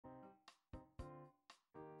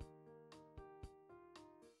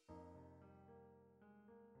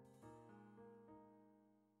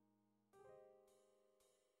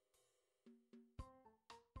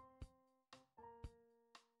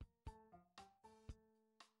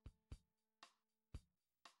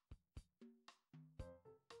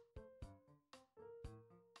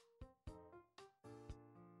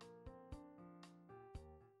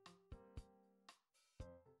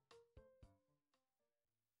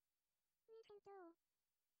Nintendo.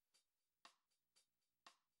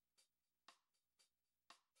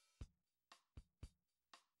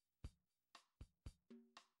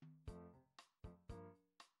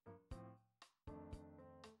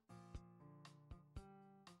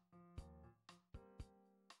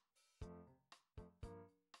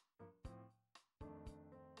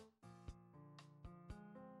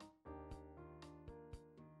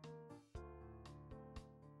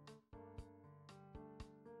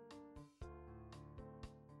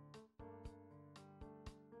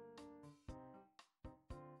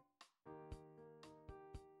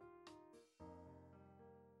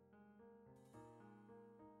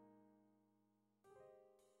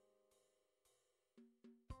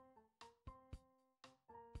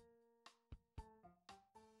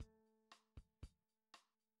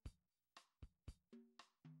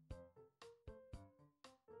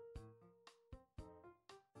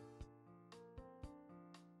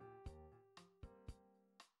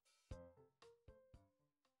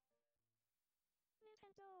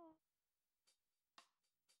 Nintendo.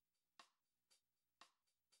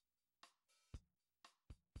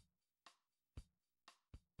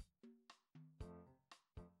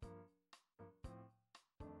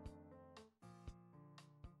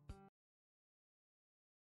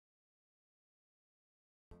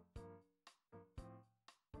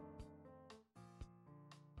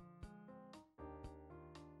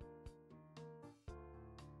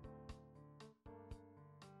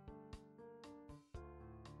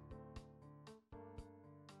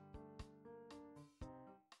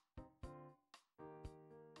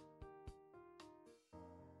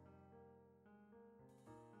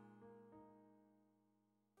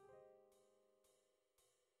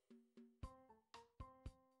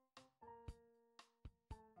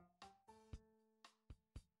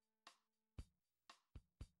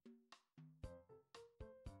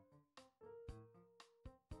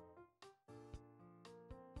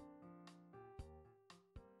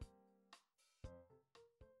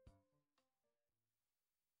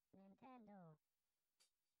 Nintendo.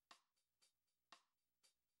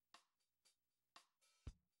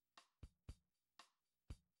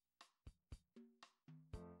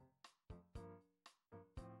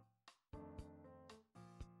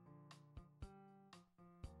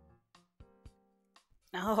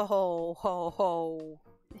 Oh, ho, ho.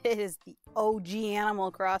 It is the OG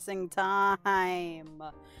Animal Crossing time.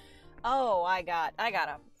 Oh, I got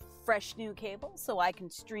a fresh new cable so I can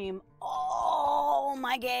stream all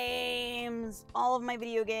my games, all of my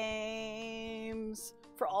video games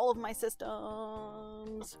for all of my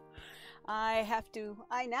systems. I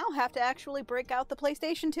now have to actually break out the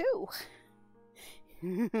PlayStation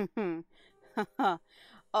 2.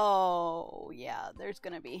 Oh yeah, there's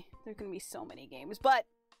gonna be so many games. But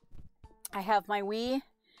I have my Wii.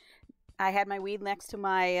 I had my Wii next to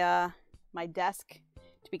my desk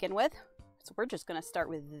to begin with, so we're just gonna start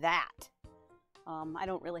with that. I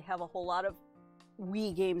don't really have a whole lot of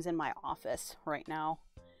Wii games in my office right now,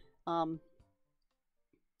 um,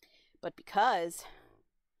 but because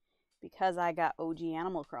I got OG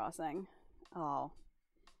Animal Crossing, oh,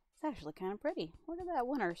 it's actually kind of pretty. Look at that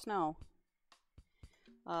winter snow.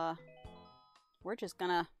 Uh, we're just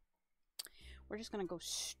gonna go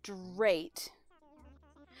straight.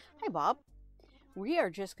 Hi, Bob. We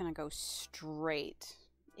are just gonna go straight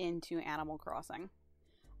into Animal Crossing.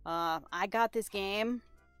 I got this game,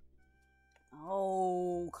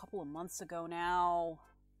 a couple of months ago now.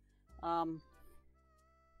 Um,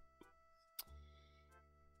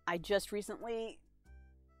 I just recently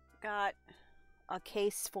got a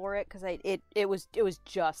case for it because it was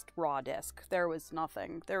just raw disc. There was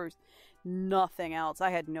nothing else. I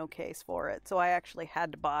had no case for it, so I actually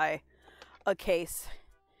had to buy a case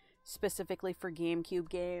specifically for GameCube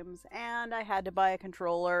games, and I had to buy a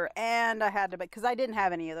controller, and I had to buy, because I didn't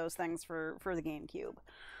have any of those things for the GameCube,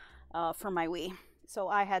 for my Wii. So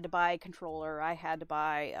I had to buy a controller. I had to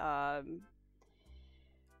buy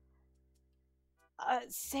a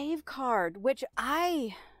save card, which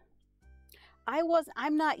I'm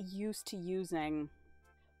not used to using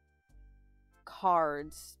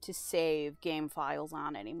cards to save game files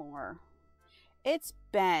on anymore. It's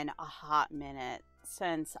been a hot minute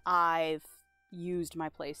since I've used my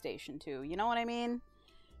PlayStation 2. You know what I mean?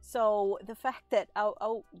 So the fact that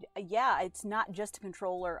yeah, it's not just a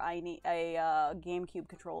controller. I need a GameCube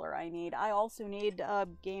controller. I also need a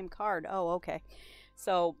game card. Oh, okay.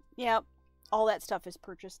 So yeah, all that stuff is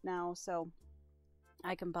purchased now, so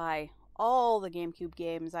I can buy all the GameCube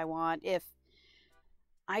games I want if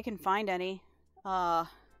I can find any. I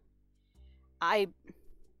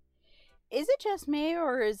Is it just me,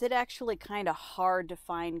 or is it actually kind of hard to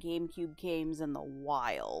find GameCube games in the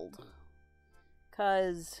wild?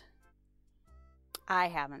 Because I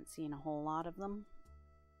haven't seen a whole lot of them.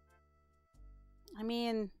 I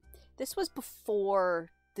mean, this was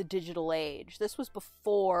before the digital age. This was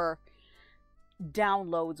before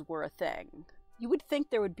downloads were a thing. You would think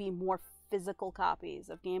there would be more physical copies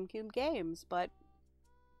of GameCube games, but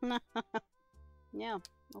yeah,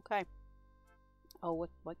 okay. Oh, what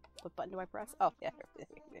button do I press? Oh, yeah.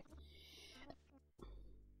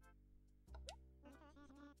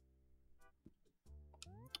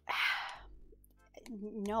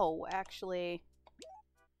 No, actually.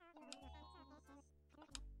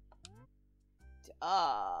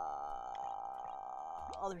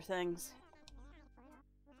 Other things.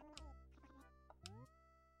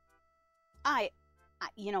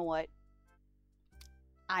 You know what?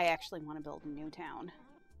 I actually want to build a new town.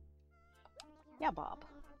 Yeah, Bob.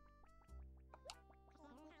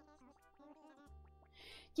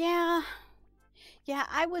 Yeah. Yeah,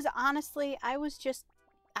 I was just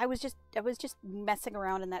messing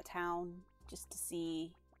around in that town just to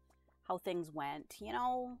see how things went. You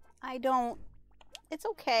know, it's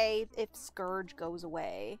okay if Scourge goes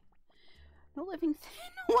away. No one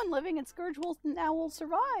living in Scourge will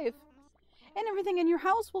survive. And everything in your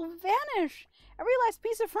house will vanish. Every last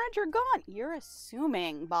piece of furniture gone. You're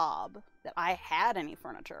assuming, Bob, that I had any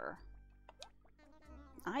furniture.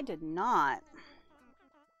 I did not.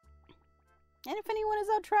 And if anyone is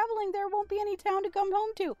out traveling, there won't be any town to come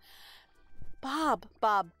home to. Bob.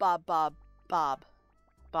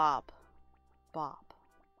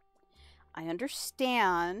 I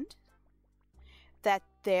understand that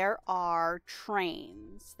there are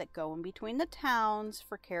trains that go in between the towns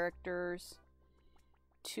for characters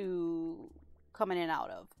to come in and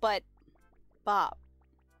out of. But, Bob,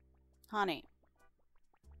 honey,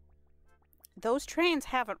 those trains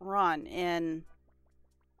haven't run in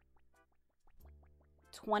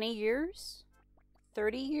 20 years?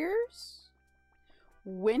 30 years?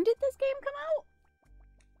 When did this game come out?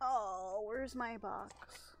 Oh, where's my box?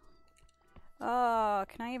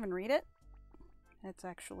 Can I even read it? It's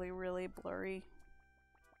actually really blurry.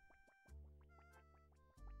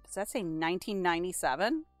 Does that say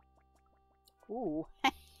 1997? Ooh.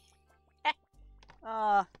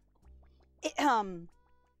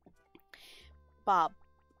 Bob,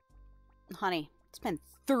 honey, it's been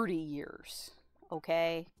 30 years.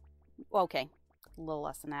 Okay? Okay, a little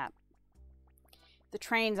less than that. The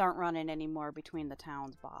trains aren't running anymore between the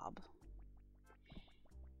towns, Bob.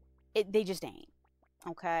 They just ain't.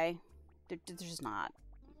 Okay? They're just not.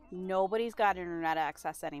 Nobody's got internet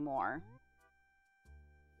access anymore.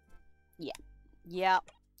 Yeah. Yep.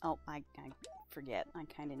 Oh, I forget. I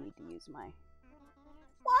kind of need to use my...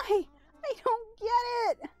 Why? I don't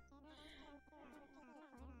get it!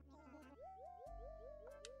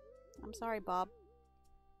 I'm sorry, Bob.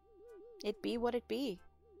 It be what it be.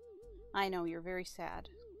 I know, you're very sad.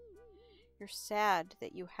 You're sad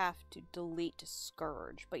that you have to delete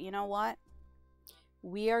Scourge. But you know what?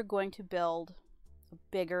 We are going to build a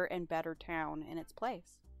bigger and better town in its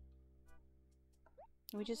place.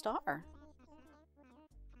 We just are.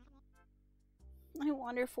 I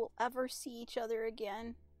wonder if we'll ever see each other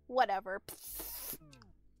again. Whatever.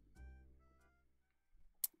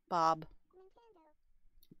 Bob.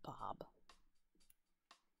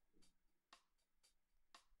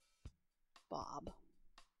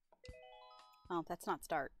 Oh, that's not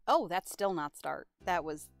start. Oh, that's still not start. That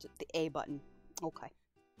was the A button. Okay.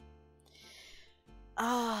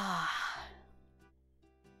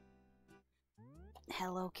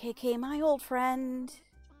 Hello, KK, my old friend.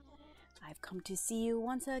 I've come to see you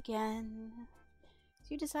once again. So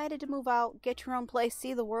you decided to move out, get your own place,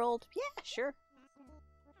 see the world? Yeah, sure.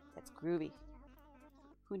 That's groovy.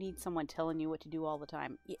 Who needs someone telling you what to do all the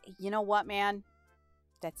time? You know what, man?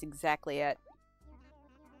 That's exactly it.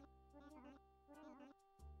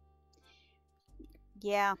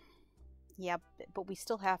 Yeah, but we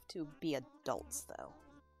still have to be adults, though.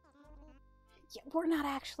 Yeah, we're not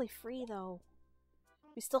actually free, though.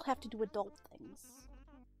 We still have to do adult things.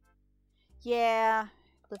 Yeah,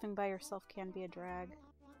 living by yourself can be a drag.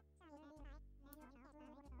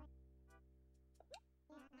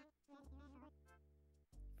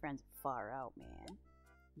 Friends are far out, man.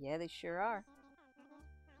 Yeah, they sure are.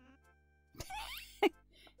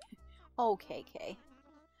 Oh, KK.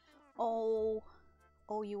 Oh,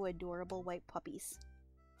 you adorable white puppies.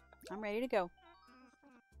 I'm ready to go.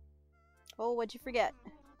 Oh, what'd you forget?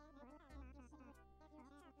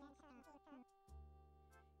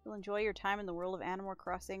 You'll enjoy your time in the world of Animal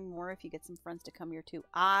Crossing more if you get some friends to come here too.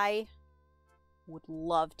 I Would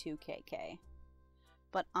love to, KK.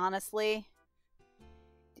 But honestly,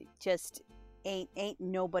 just ain't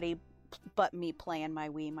nobody but me playing my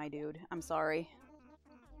Wii, my dude. I'm sorry.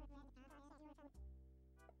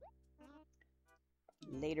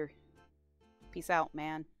 Later. Peace out,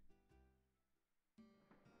 man.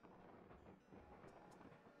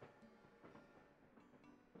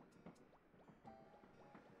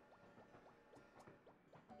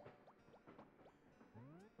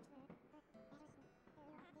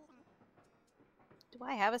 Do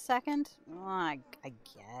I have a second? Oh, I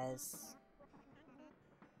guess.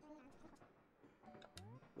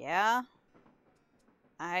 Yeah?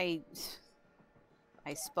 I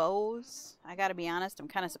suppose. I gotta be honest, I'm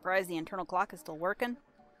kind of surprised the internal clock is still working.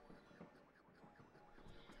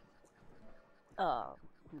 Why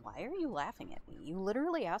are you laughing at me? You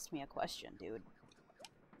literally asked me a question, dude.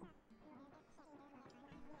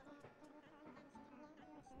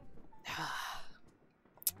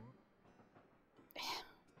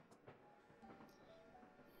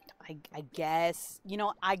 I guess. You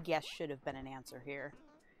know, I guess should have been an answer here.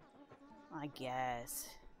 I guess.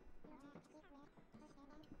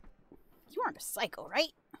 You aren't a psycho,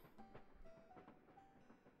 right?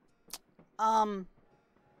 I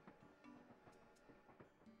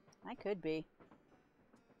could be.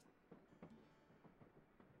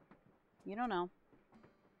 You don't know.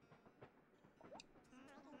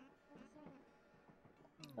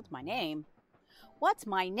 What's my name? What's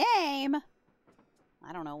my name?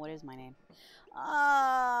 I don't know. What is my name?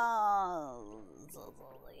 Oh.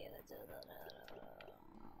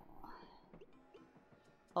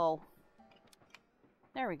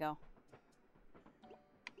 There we go.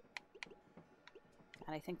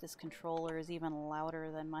 And I think this controller is even louder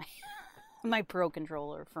than my my Pro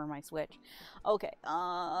controller for my Switch. Okay.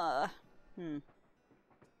 I don't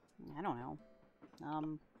know.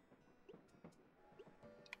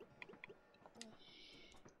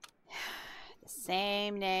 The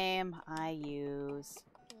same name I use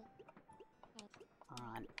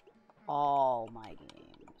on all my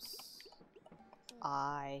games.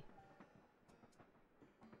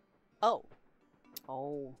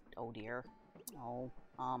 Oh dear. Oh,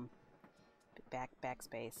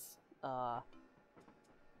 backspace. How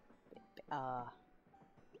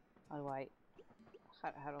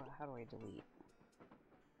do I delete?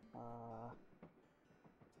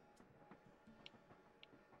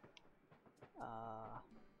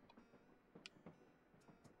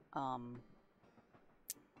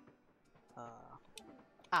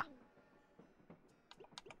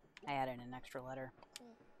 I added an extra letter.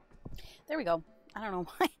 There we go. I don't know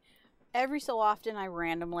why. Every so often I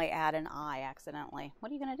randomly add an I accidentally.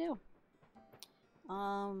 What are you gonna do?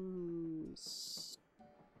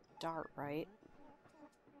 Start, right?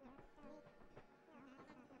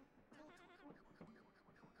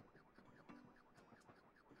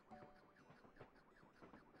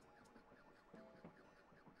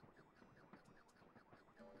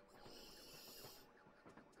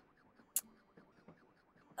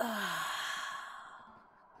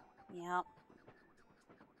 Yep.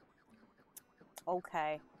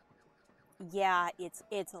 Okay. Yeah, it's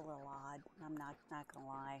a little odd. I'm not gonna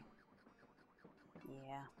lie.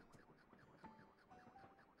 Yeah.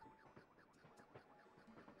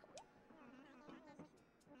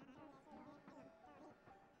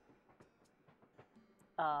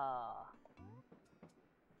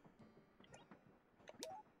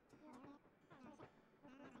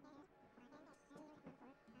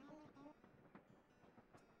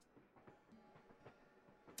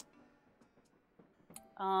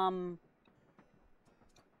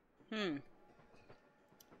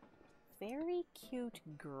 Very cute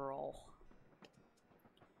girl.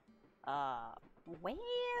 Well...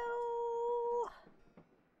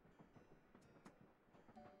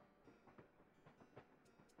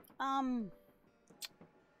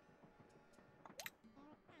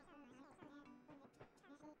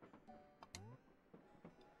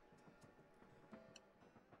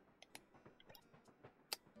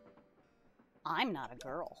 I'm not a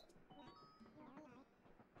girl.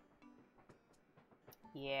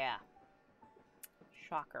 Yeah.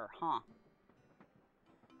 Shocker, huh?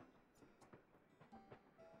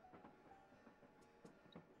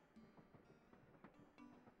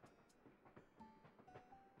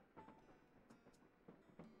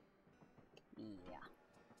 Yeah.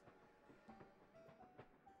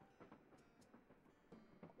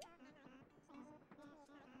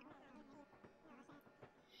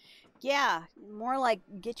 Yeah, more like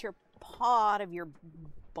get your paw out of your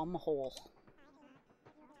bumhole.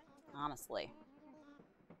 Honestly.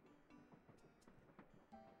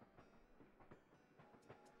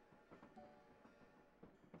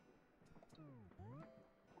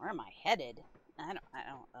 Where am I headed?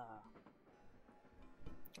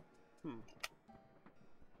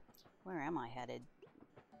 Where am I headed?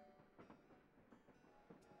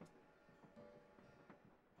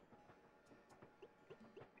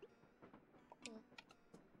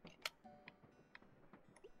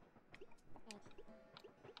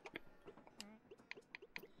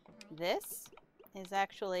 This is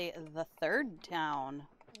actually the third town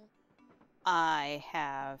I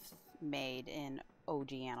have made in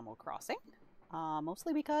OG Animal Crossing.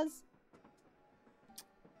 Mostly because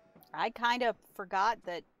I kind of forgot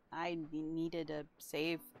that I needed a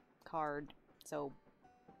save card, so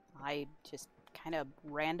I just kind of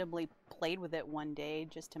randomly played with it one day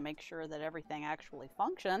just to make sure that everything actually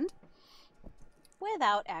functioned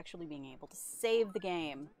without actually being able to save the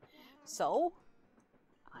game. So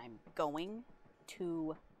I'm going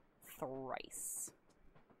to Thrice.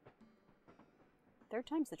 Third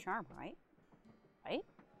time's the charm, right? Right?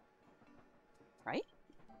 Right?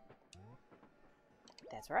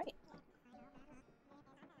 That's right.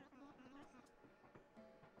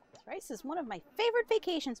 Thrice is one of my favorite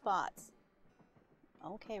vacation spots.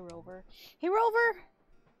 Okay, Rover. Hey, Rover!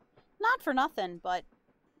 Not for nothing, but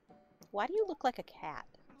why do you look like a cat?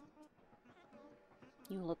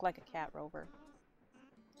 You look like a cat, Rover.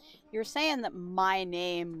 You're saying that my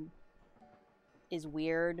name is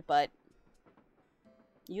weird, but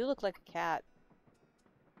you look like a cat.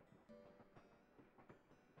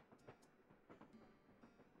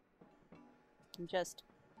 I'm just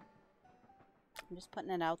putting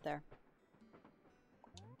it out there.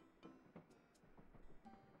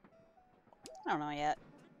 I don't know yet.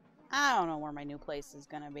 I don't know where my new place is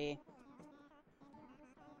gonna be.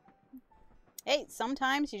 Hey,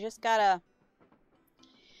 sometimes you just gotta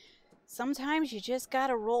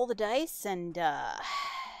roll the dice and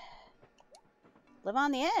live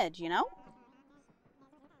on the edge, you know?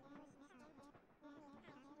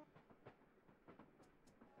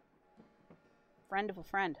 Friend of a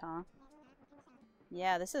friend, huh?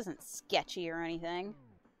 Yeah, this isn't sketchy or anything.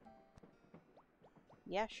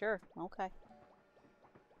 Yeah, sure. Okay.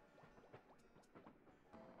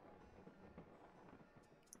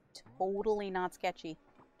 Totally not sketchy.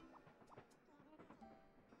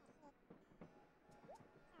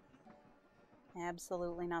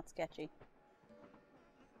 Absolutely not sketchy.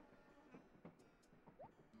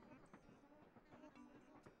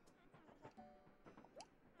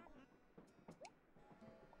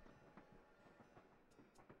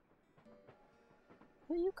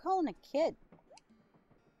 Who are you calling a kid?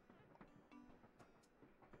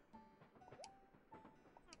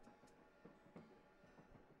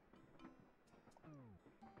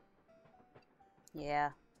 Yeah.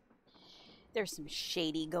 There's some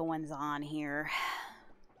shady goings on here.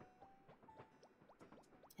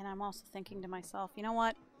 And I'm also thinking to myself, you know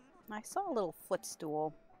what? I saw a little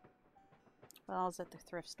footstool while I was at the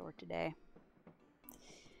thrift store today.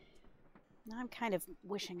 Now I'm kind of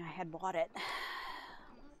wishing I had bought it.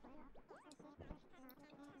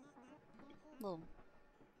 Little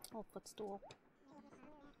footstool.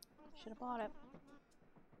 Should have bought it.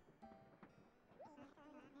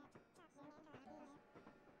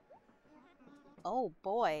 Oh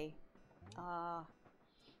boy.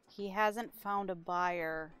 He hasn't found a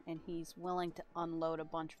buyer and he's willing to unload a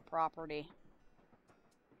bunch of property.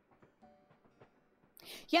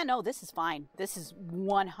 Yeah, no, this is fine. This is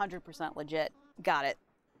 100% legit. Got it.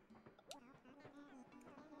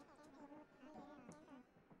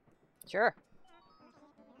 Sure.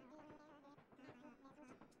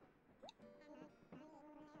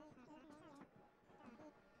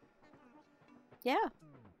 Yeah.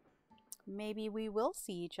 Maybe we will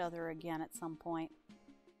see each other again at some point.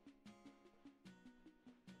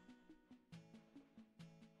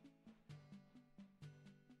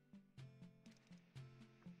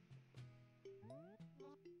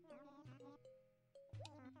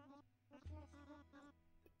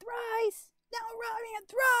 Thrice! Now arriving at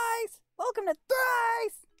Thrice! Welcome to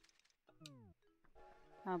Thrice!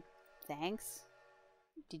 Thanks.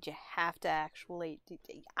 Did you have to actually...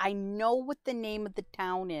 I know what the name of the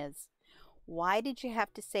town is. Why did you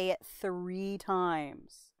have to say it 3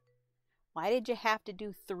 times? Why did you have to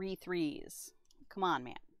do 3 threes? Come on,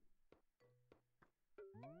 man.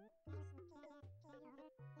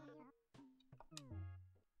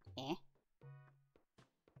 Eh?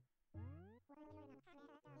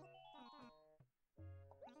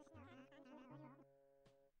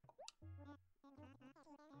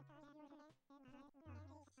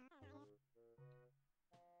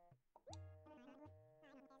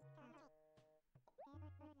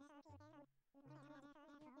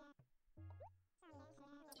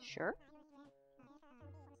 Sure.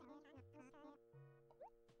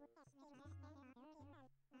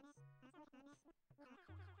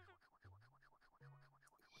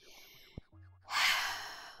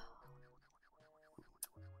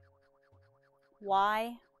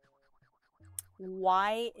 Why?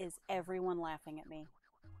 Why is everyone laughing at me?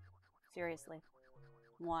 Seriously.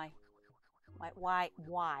 Why? Why?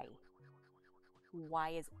 Why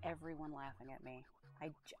is everyone laughing at me?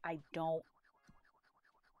 I don't.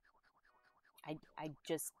 I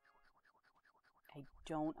just. I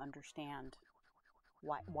don't understand.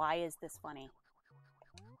 Why is this funny?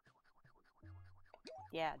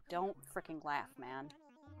 Yeah, don't freaking laugh, man.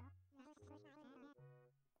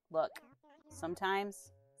 Look,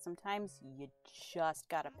 sometimes you just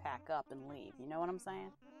gotta pack up and leave. You know what I'm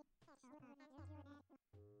saying?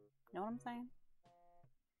 Know what I'm saying?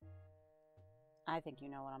 I think you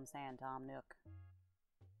know what I'm saying, Tom Nook.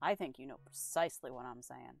 I think you know precisely what I'm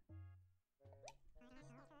saying.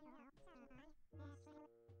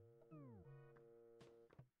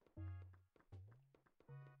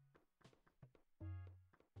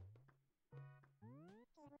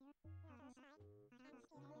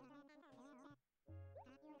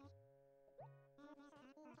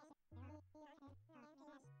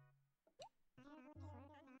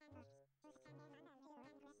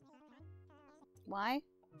 Why?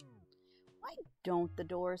 Why don't the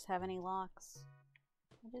doors have any locks?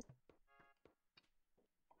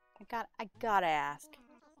 I gotta ask.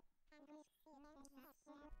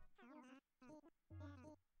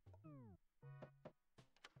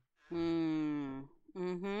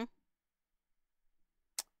 Mm-hmm.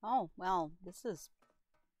 Oh, well, this is...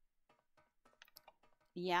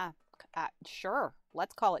 Yeah, sure.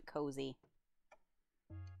 Let's call it cozy.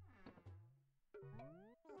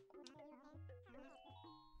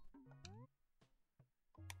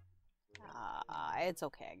 It's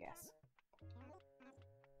okay, I guess.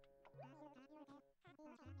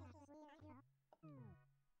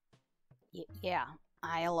 Yeah,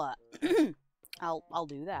 I'll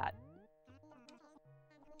do that.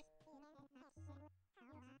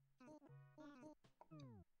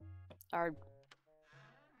 Are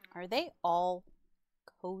they all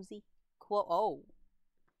cozy? Oh.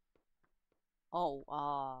 Oh,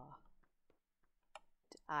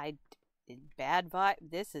 I bad vibe.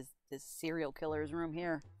 This serial killer's room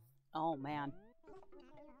here. Oh man.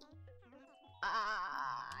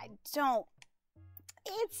 I don't.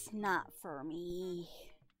 It's not for me.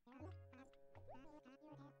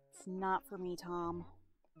 It's not for me, Tom.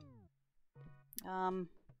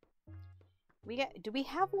 Do we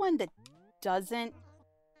have one that doesn't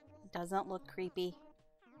look creepy?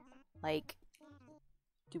 Like,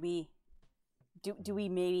 do we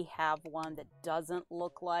maybe have one that doesn't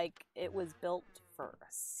look like it was built for a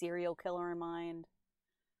serial killer in mind?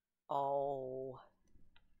 Oh.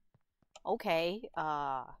 Okay.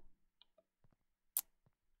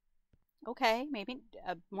 Okay, maybe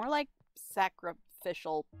more like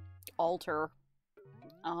sacrificial altar.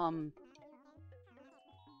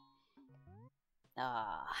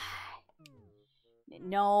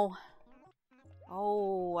 No.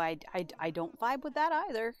 Oh, I don't vibe with that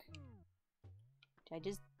either. I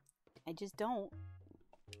just don't.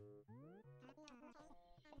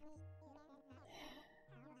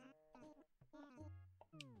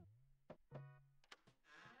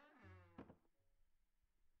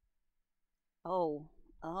 Oh,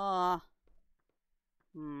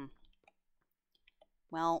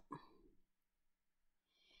 well,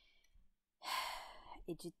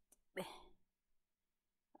 it just,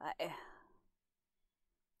 all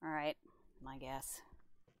right, I guess.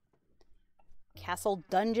 Castle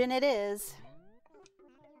dungeon it is.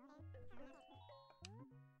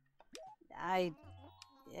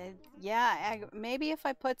 Yeah, maybe if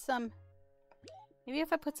I put some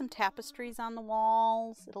tapestries on the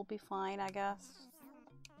walls, it'll be fine, I guess.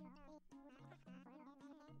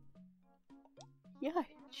 Yeah,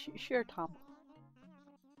 sure, Tom.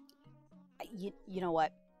 You know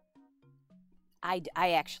what? I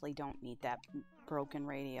actually don't need that broken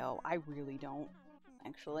radio. I really don't,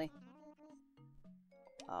 actually.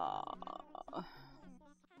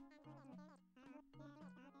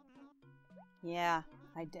 Yeah,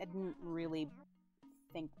 I didn't really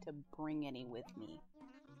think to bring any with me.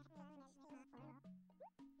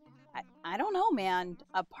 I don't know, man.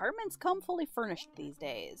 Apartments come fully furnished these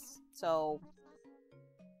days. So,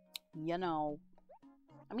 you know.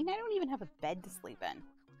 I mean, I don't even have a bed to sleep in.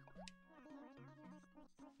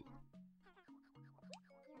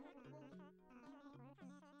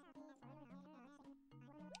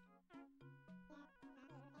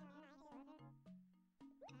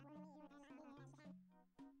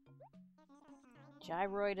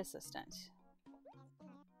 Gyroid assistant.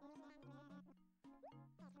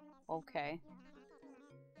 Okay.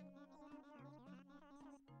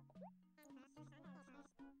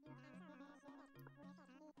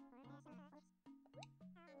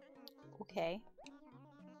 Okay.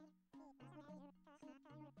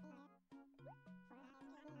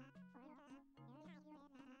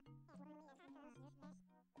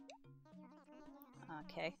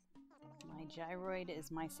 Okay. My gyroid is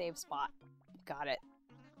my save spot. Got it.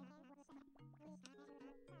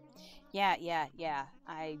 Yeah.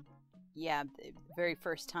 Yeah, the very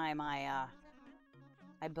first time I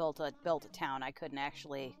built a town, I couldn't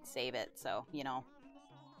actually save it, so, you know.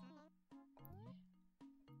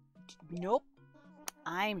 Nope.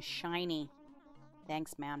 I'm shiny.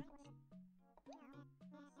 Thanks, man.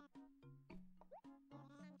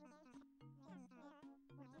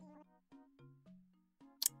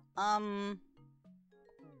 Um...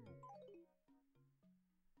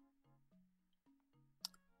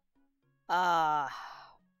 Uh...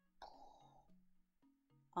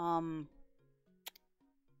 Um...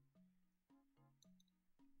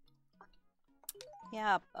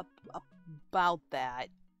 Yeah, about that.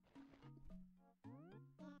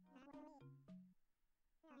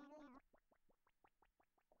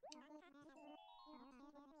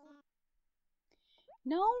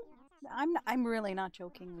 No, I'm really not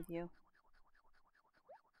joking with you.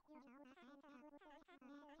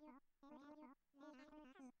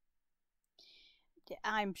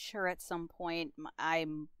 I'm sure at some point I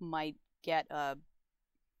might get a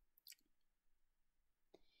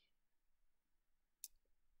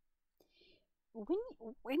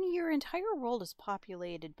when your entire world is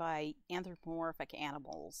populated by anthropomorphic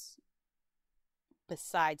animals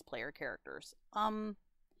besides player characters.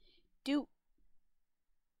 Do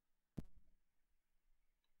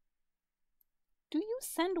do you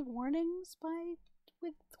send warnings by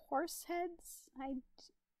with horse heads?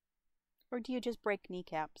 Or do you just break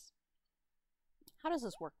kneecaps? How does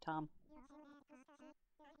this work, Tom?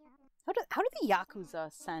 How do the Yakuza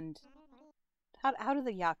send how do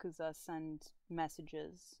the Yakuza send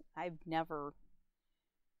messages? I've never.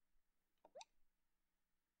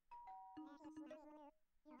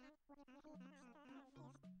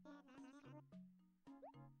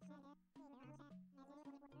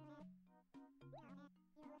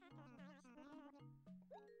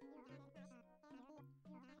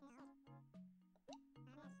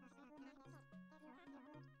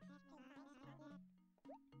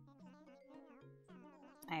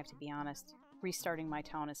 I have to be honest. Restarting my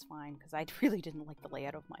town is fine because I really didn't like the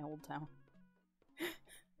layout of my old town.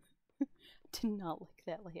 Did not like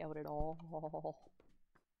that layout at all.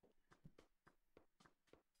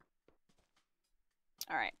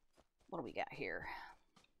 Alright, what do we got here?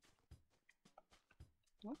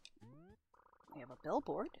 Oh, we have a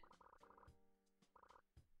billboard.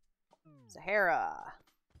 Sahara.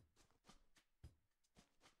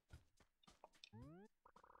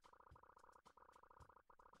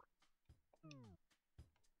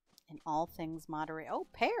 And all things moderate. Oh,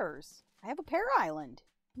 pears. I have a pear island.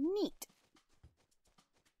 Neat.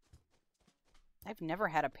 I've never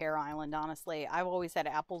had a pear island, honestly. I've always had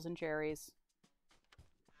apples and cherries.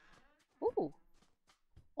 Ooh.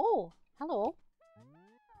 Oh, hello.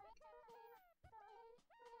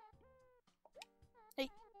 Hey,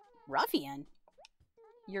 ruffian.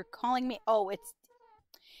 You're calling me. Oh,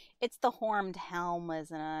 it's the horned helm,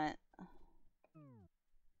 isn't it?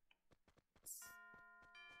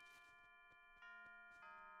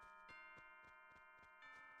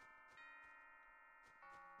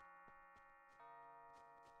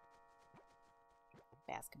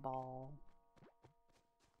 Basketball.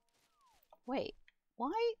 Wait,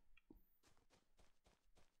 why?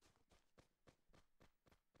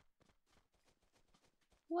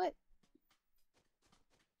 What?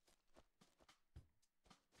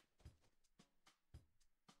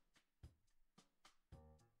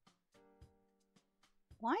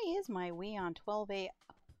 Why is my Wii on 12A?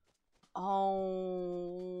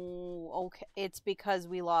 Oh, okay. It's because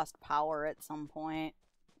we lost power at some point.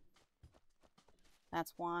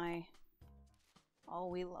 That's why.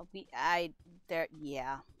 Oh,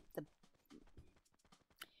 yeah.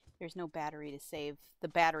 There's no battery to save. The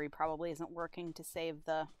battery probably isn't working to save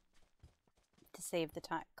the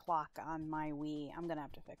time clock on my Wii. I'm gonna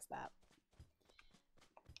have to fix that.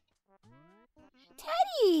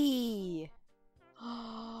 Teddy!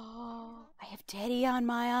 Oh, I have Teddy on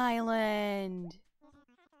my island.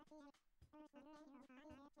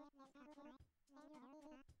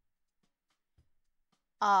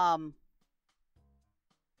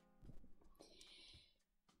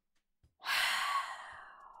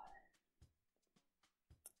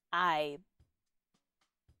 I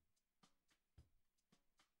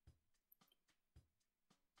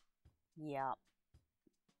yeah.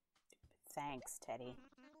 Thanks, Teddy.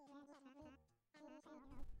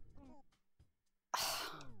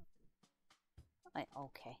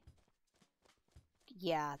 Okay.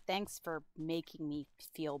 Yeah, thanks for making me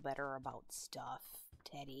feel better about stuff,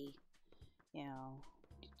 Teddy. You know,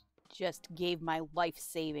 just gave my life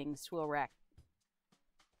savings to a wreck.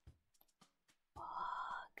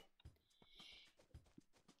 Fuck.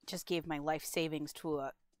 Just gave my life savings to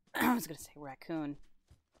a. I was gonna say raccoon.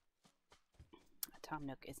 Tom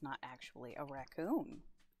Nook is not actually a raccoon.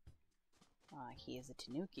 He is a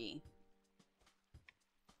tanuki.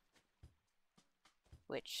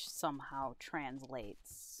 Which somehow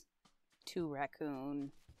translates to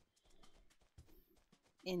raccoon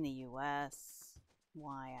in the US.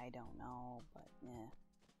 Why, I don't know, but yeah.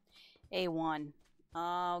 A1.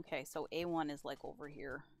 Okay, so A1 is like over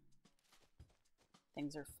here.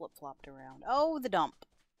 Things are flip-flopped around. Oh, the dump.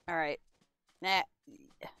 Alright. Nah.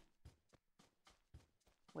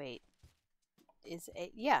 Wait. Is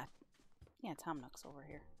A... Yeah. Yeah, Tom Nook's over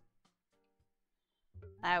here.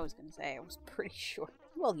 I was gonna say, I was pretty sure.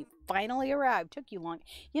 Well, you finally arrived. Took you long.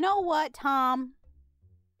 You know what, Tom?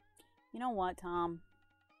 You know what, Tom?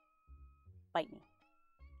 Bite me.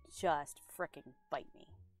 Just frickin' bite me.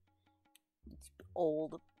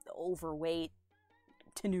 Old, overweight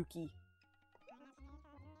tanuki.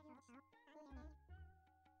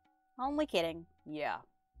 Only kidding. Yeah,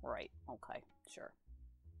 right. Okay, sure.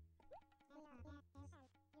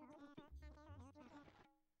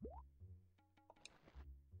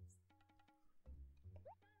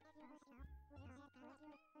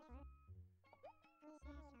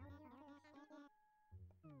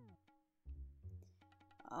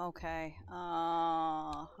 Okay,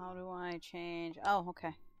 how do I change? Oh,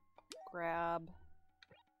 okay. Grab.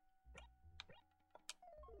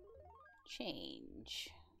 Change.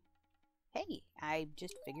 Hey, I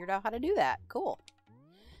just figured out how to do that. Cool.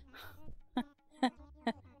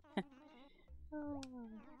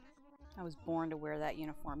 I was born to wear that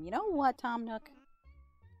uniform. You know what, Tom Nook?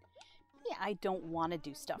 Yeah, I don't want to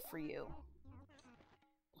do stuff for you.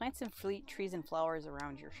 Plant some trees and flowers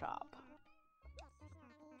around your shop.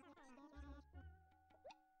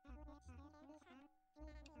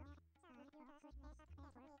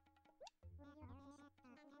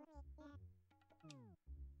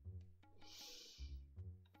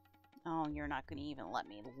 Oh, you're not going to even let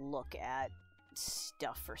me look at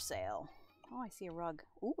stuff for sale. Oh, I see a rug.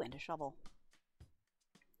 Ooh, and a shovel.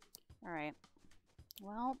 Alright.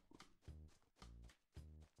 Well.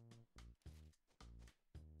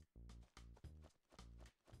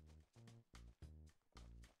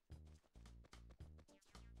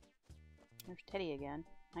 There's Teddy again.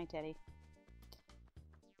 Hi, Teddy.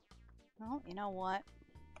 Well, you know what?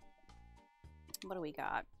 What do we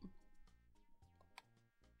got?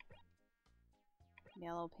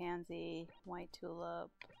 Yellow pansy, white tulip,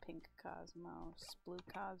 pink cosmos, blue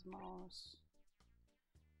cosmos,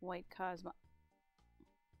 white cosmos.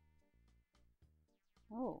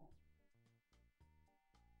 Oh.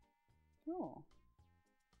 Oh.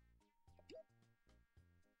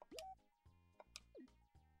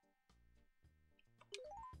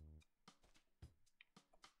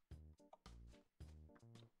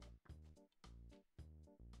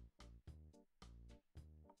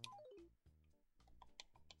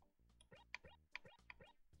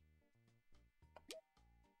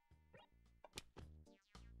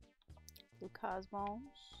 Blue cosmos.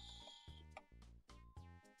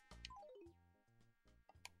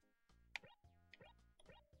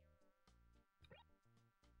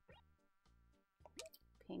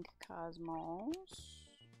 Pink cosmos.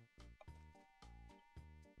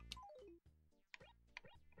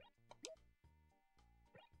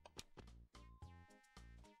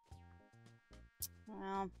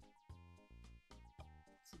 Well,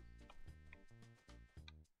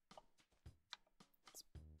 it's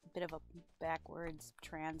a bit of a backwards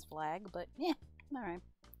trans flag, but yeah, all right,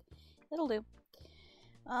 it'll do.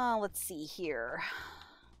 Let's see here.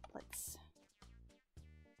 Let's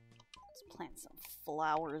plant some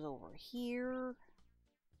flowers over here.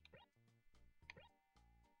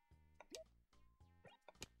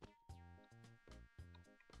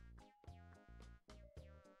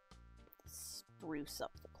 Spruce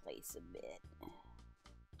up the place a bit.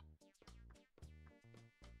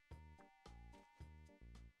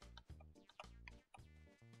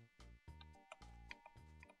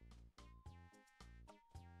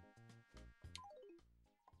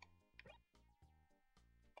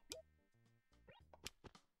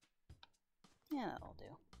 Yeah, that'll do.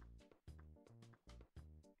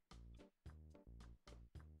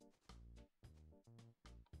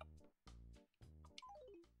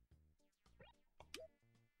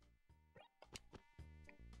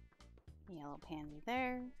 Yellow pansy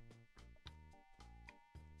there.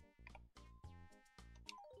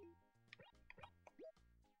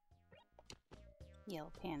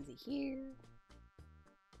 Yellow pansy here.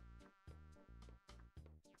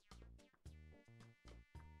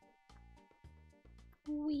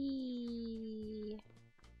 Wee.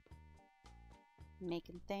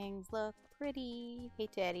 Making things look pretty. Hey,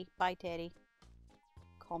 Teddy. Bye, Teddy.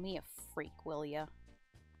 Call me a freak, will ya?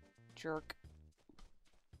 Jerk.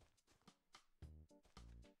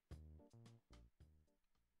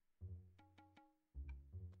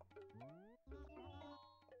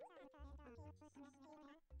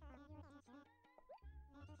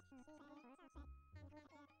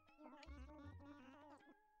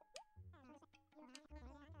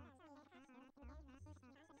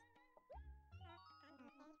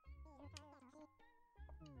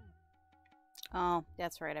 Oh,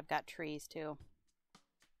 that's right. I've got trees too.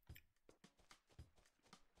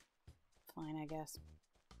 Fine, I guess.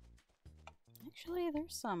 Actually,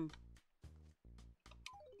 there's some.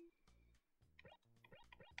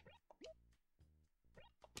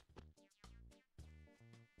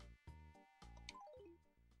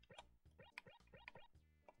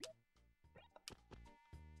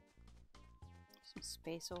 Some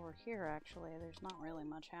space over here, actually. There's not really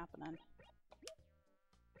much happening.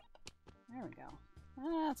 There we go.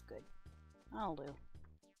 That's good. That'll do.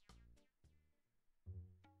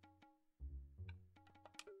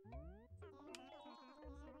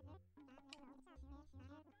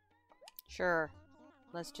 Sure.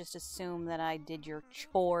 Let's just assume that I did your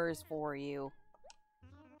chores for you.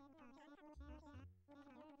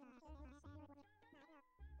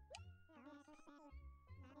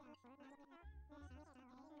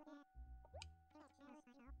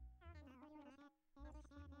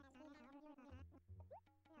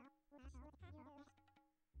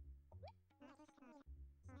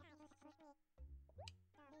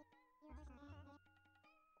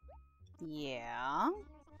 Yeah.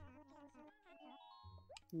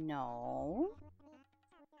 No.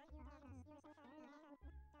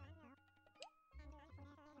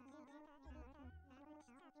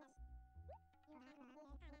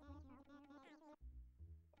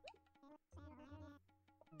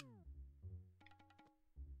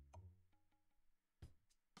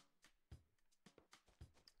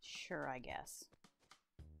 Sure, I guess.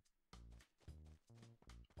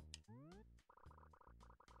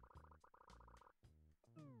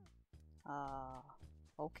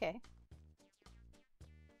 Okay.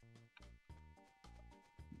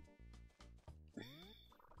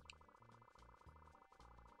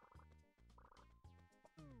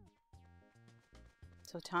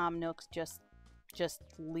 So Tom Nook just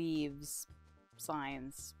leaves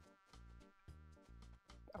signs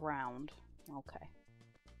around. Okay.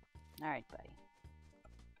 All right, buddy.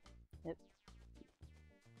 Yep.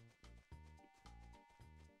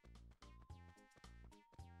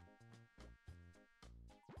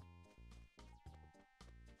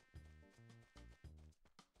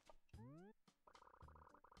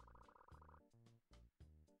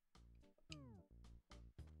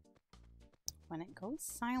 When it goes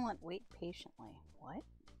silent, wait patiently. What?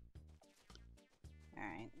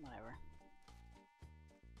 Alright, whatever.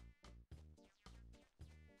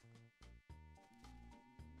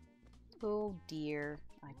 Oh dear,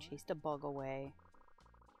 I chased a bug away.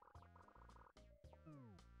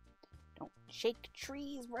 Don't shake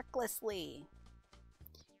trees recklessly.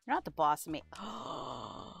 You're not the boss of me.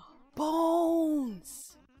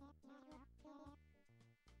 Bones!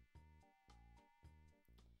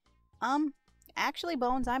 Actually,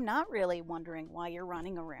 Bones, I'm not really wondering why you're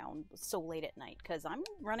running around so late at night, because I'm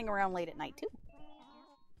running around late at night too.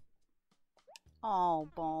 Oh,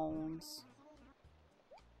 Bones.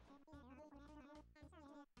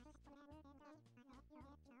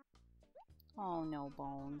 Oh no,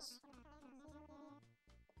 Bones.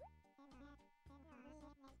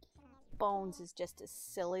 Bones is just a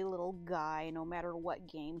silly little guy no matter what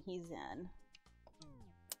game he's in.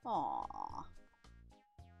 Aww.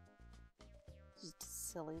 Just a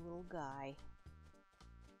silly little guy.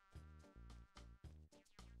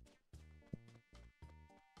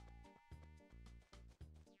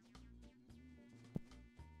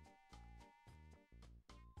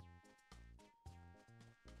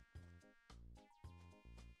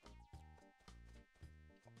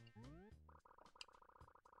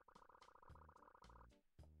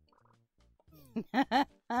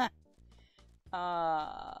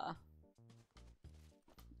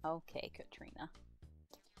 Okay, Katrina.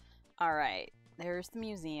 Alright, there's the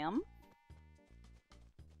museum.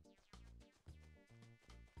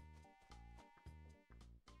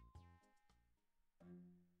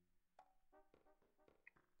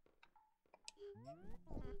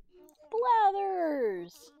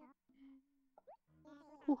 Blathers!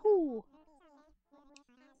 Woohoo!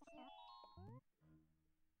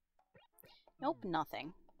 Nope,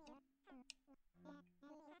 nothing.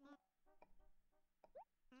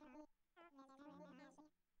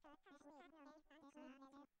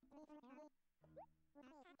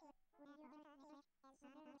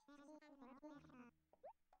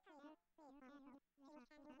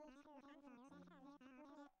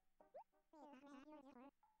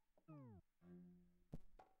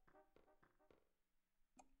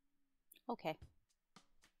 Okay.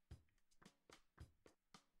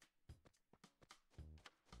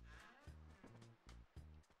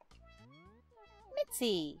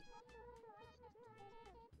 Mitzi!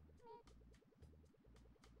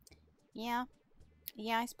 Yeah.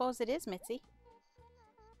 Yeah, I suppose it is Mitzi.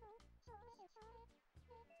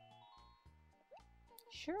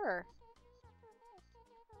 Sure.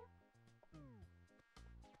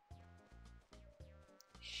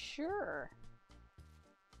 Sure.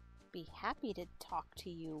 Be happy to talk to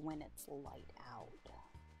you when it's light out.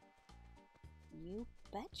 You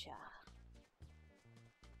betcha.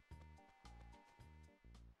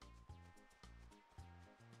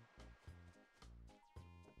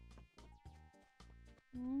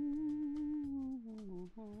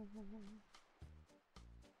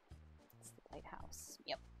 It's the lighthouse.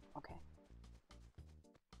 Yep. Okay.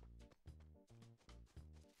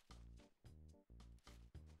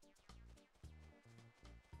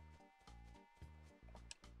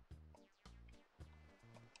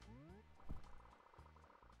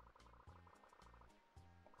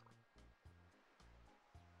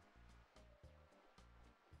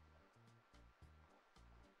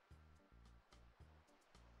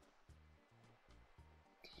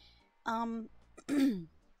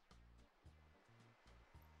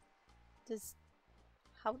 Does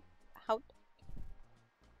how how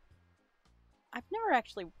I've never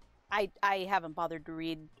actually I haven't bothered to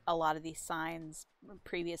read a lot of these signs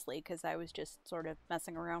previously because I was just sort of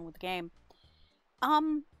messing around with the game.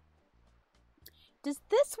 Um does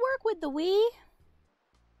this work with the Wii?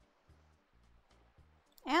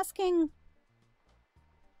 Asking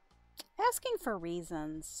for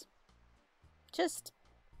reasons. Just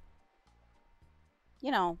you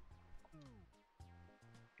know,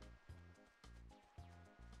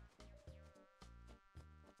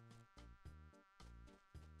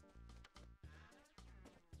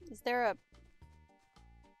 is there a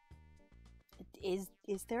is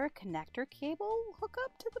there a connector cable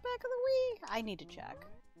hookup to the back of the Wii? I need to check.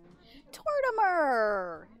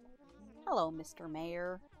 Tortimer! Hello, Mr.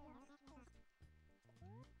 Mayor.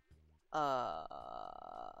 My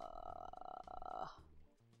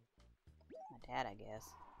dad, I guess.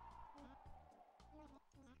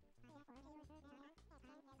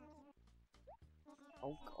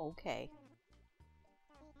 Okay.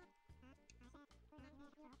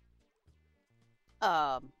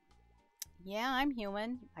 Yeah, I'm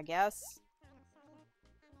human, I guess.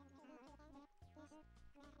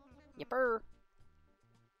 Yipper.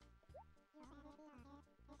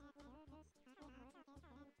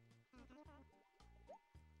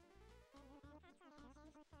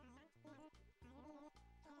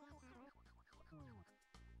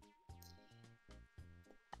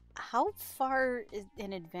 How far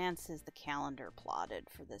in advance is the calendar plotted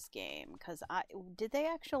for this game? Because did they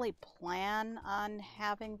actually plan on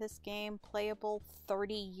having this game playable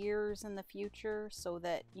 30 years in the future so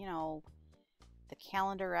that, you know, the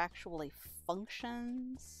calendar actually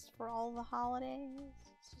functions for all the holidays?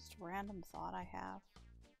 It's just a random thought I have.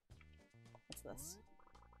 What's this?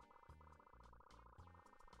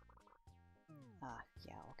 Ah,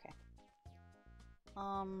 yeah, okay.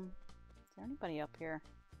 Is there anybody up here?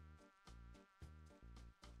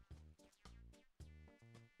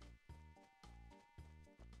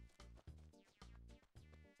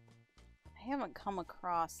 I haven't come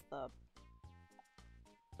across the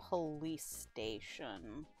police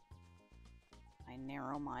station. I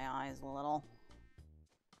narrow my eyes a little.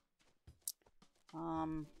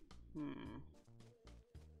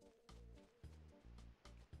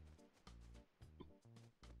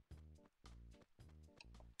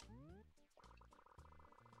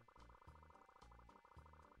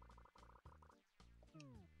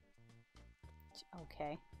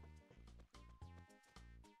 Okay.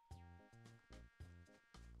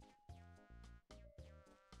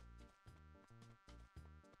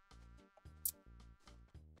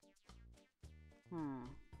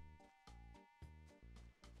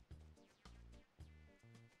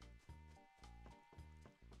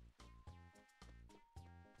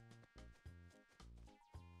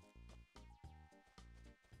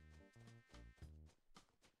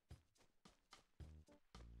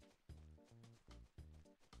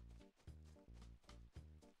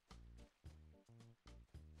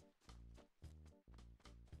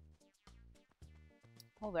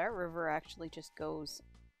 Oh, that river actually just goes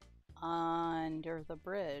under the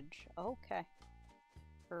bridge. Okay.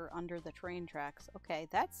 Or under the train tracks. Okay,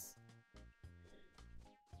 that's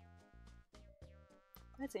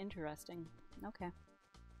interesting. Okay.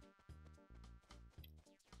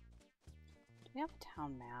 Do we have a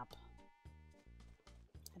town map?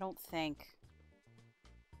 I don't think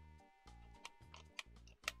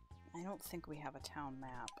we have a town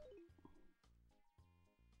map.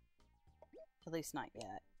 At least not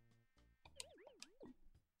yet.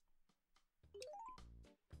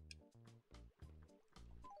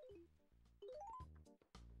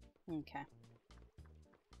 Okay.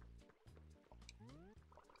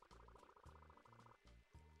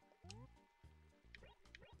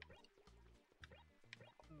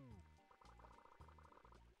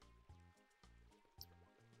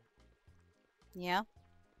 Yeah.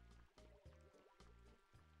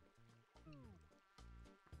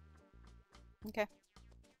 Okay.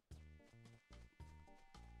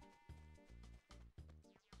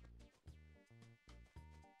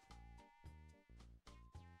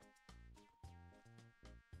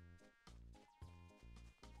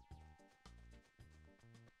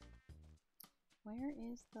 Where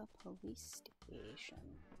is the police station?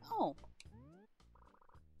 Oh.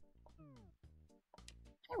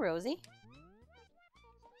 Hi, Rosie.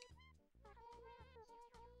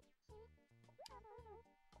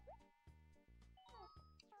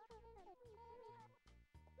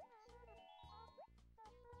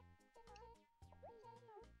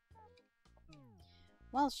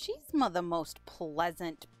 Well, she's the most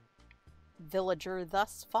pleasant villager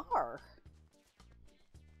thus far.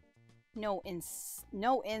 No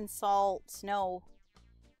insults, no...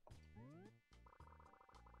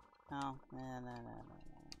 Oh, no.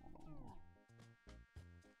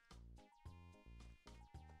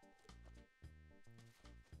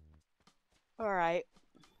 Alright.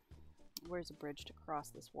 Where's a bridge to cross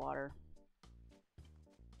this water?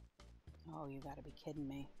 Oh, you gotta be kidding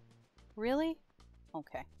me. Really?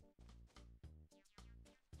 Okay.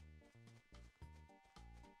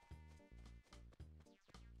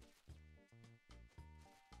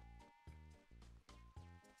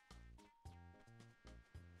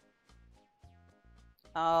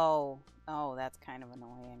 Oh, that's kind of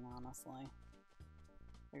annoying, honestly.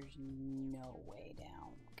 There's no way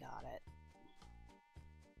down. Got it.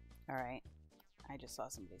 Alright. I just saw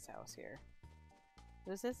somebody's house here.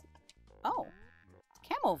 Who's this? Oh, it's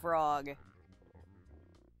Camo Frog.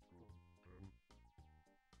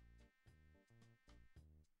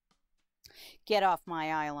 Get off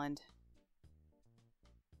my island.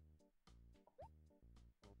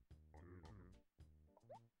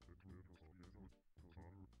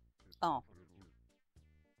 Oh.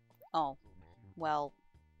 Oh. Well,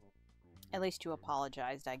 at least you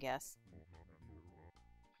apologized, I guess.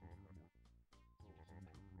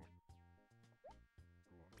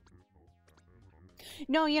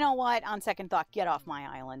 No, you know what? On second thought, get off my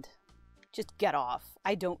island. Just get off.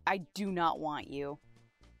 I do not want you.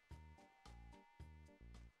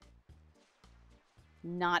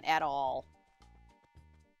 Not at all.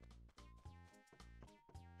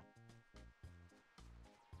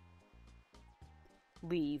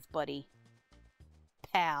 Leave, buddy.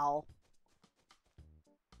 Pal.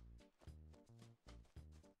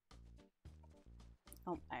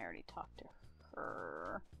 Oh, I already talked to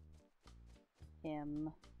her.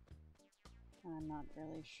 Him. I'm not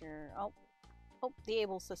really sure. Oh, the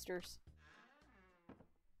Able sisters.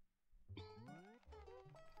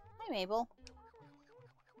 Hi, Mabel.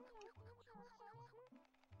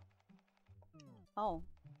 Oh,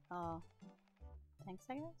 thanks,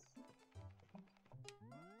 I guess.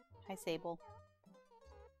 Hi, Sable.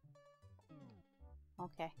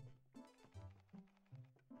 Okay.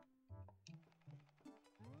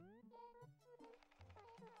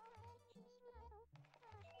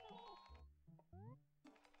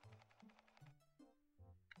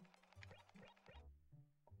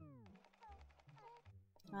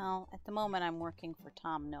 Well, at the moment I'm working for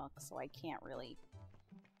Tom Nook, so I can't really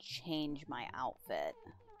change my outfit.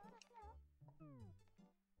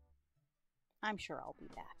 I'm sure I'll be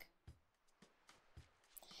back.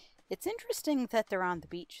 It's interesting that they're on the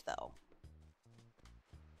beach, though.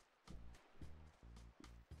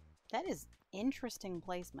 That is interesting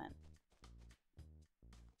placement.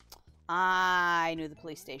 I knew the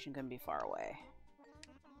police station couldn't be far away.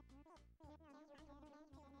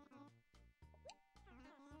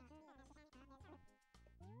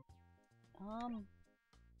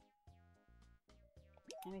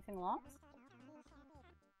 Anything lost?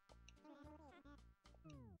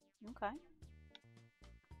 Okay.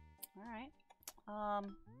 Alright.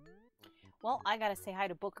 Well, I gotta say hi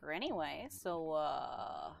to Booker anyway,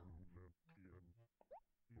 so,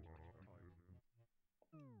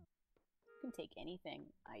 you can take anything,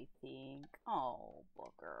 I think. Oh,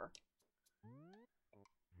 Booker.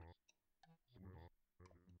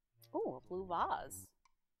 Oh, a blue vase.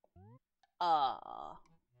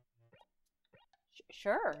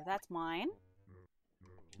 Sure, that's mine.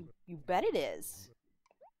 You bet it is.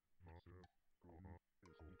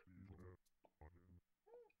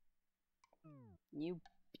 You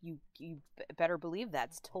better believe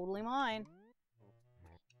that's totally mine.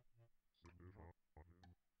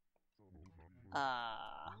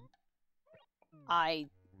 Uh, I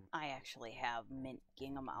actually have mint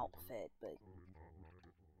gingham outfit, but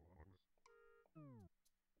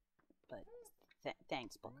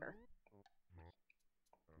thanks, Booker.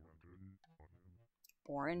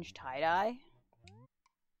 Orange tie-dye?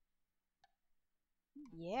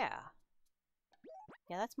 Yeah.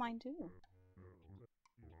 Yeah, that's mine too.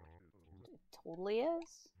 It totally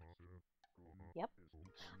is. Yep.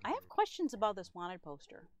 I have questions about this wanted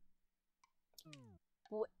poster.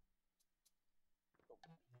 What?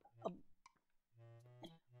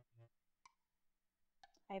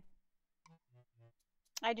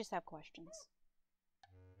 I just have questions.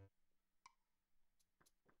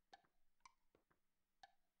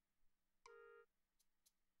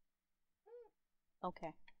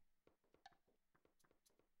 Okay.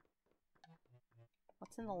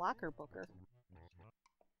 What's in the locker, Booker?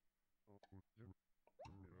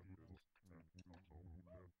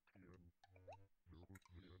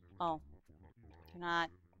 Oh. You're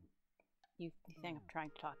not... You think I'm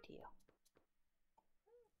trying to talk to you.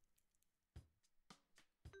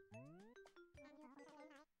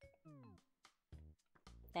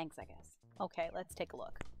 Thanks, I guess. Okay, let's take a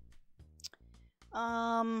look.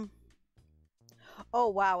 Oh,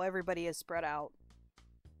 wow, everybody is spread out.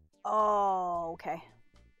 Oh, okay.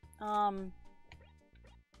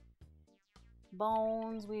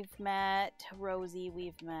 Bones, we've met. Rosie,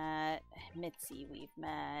 we've met. Mitzi, we've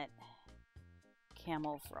met.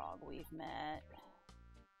 Camo Frog, we've met.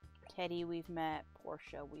 Teddy, we've met.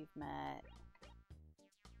 Portia, we've met.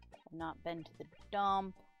 I've not been to the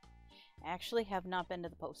dump. I actually have not been to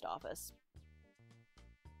the post office.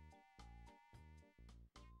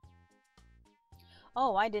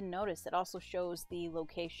 Oh, I didn't notice. It also shows the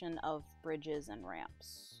location of bridges and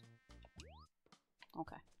ramps.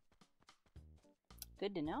 Okay.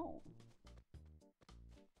 Good to know.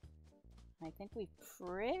 I think we've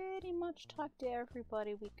pretty much talked to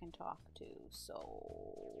everybody we can talk to,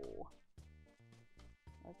 so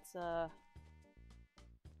let's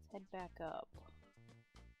head back up.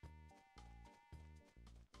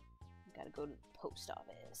 Gotta go to the post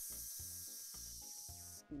office.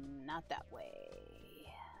 Not that way.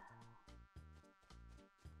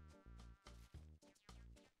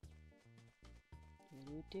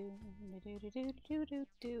 Do do do do do do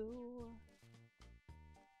do.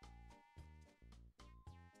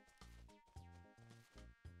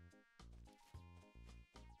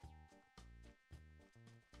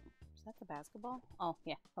 Is that the basketball? Oh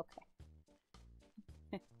yeah. Okay.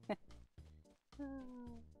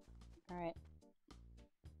 All right.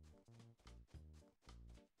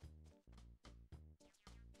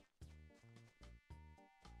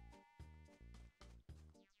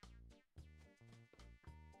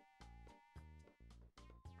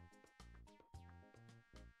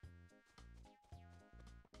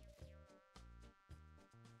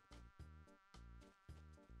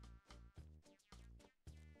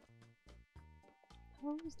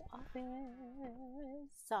 Post office.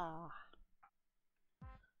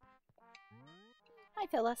 Hi,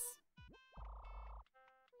 Phyllis.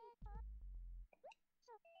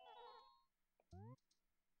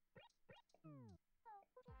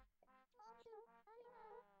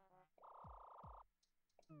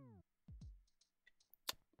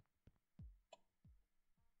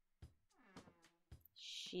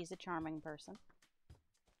 She's a charming person.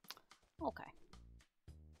 Okay.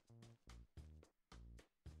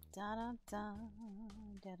 Da da da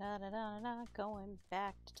da da da da da. Going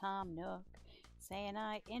back to Tom Nook, saying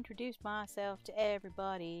I introduced myself to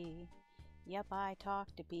everybody. Yep, I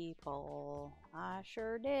talked to people. I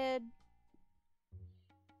sure did.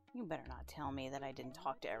 You better not tell me that I didn't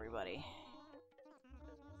talk to everybody.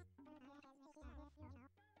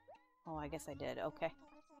 Oh, I guess I did. Okay.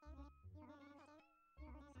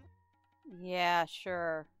 Yeah,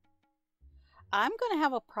 sure. I'm gonna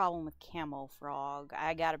have a problem with Camo Frog.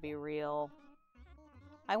 I gotta be real.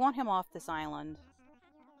 I want him off this island.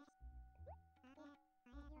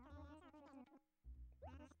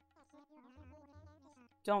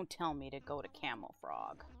 Don't tell me to go to Camo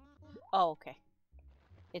Frog. Oh, okay.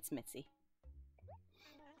 It's Mitzi.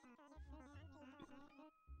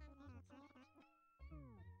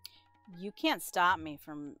 You can't stop me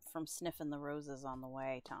from sniffing the roses on the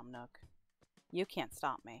way, Tom Nook. You can't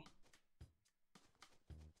stop me.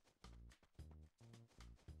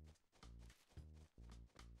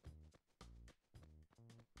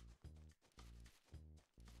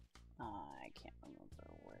 I can't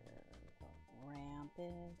remember where the ramp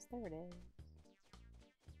is. There it is.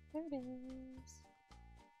 There it is.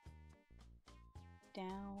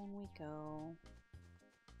 Down we go.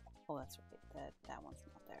 Oh, that's right. That one's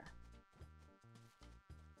not there.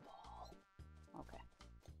 Ball. Okay.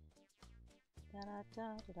 Da da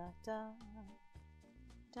da da da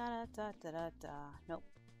da da da da da. Nope.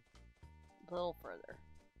 A little further.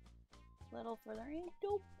 A little further. Ain't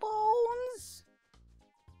no bones.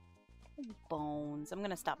 Bones. I'm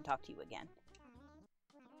gonna stop and talk to you again.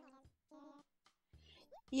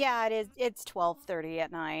 Yeah, it is. It's 12:30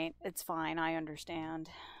 at night. It's fine. I understand.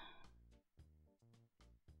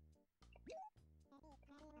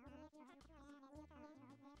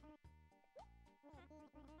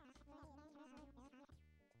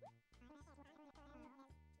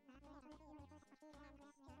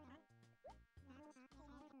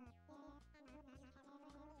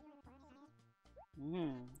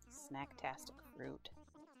 Snacktastic fruit.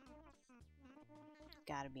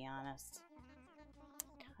 Gotta be honest.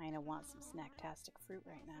 Kinda want some snacktastic fruit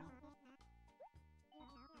right now.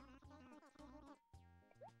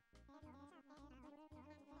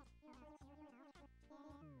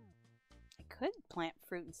 I could plant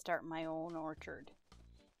fruit and start my own orchard.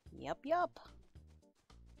 Yup, yup.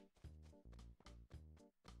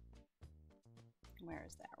 Where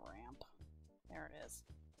is that ramp? There it is.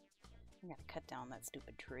 I gotta cut down that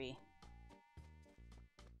stupid tree.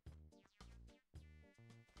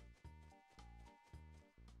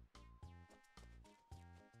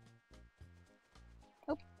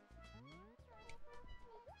 Oh.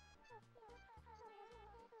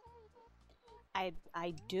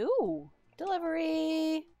 I do.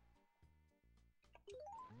 Delivery.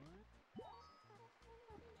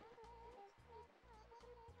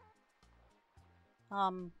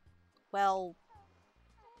 Well,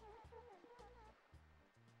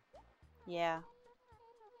 yeah.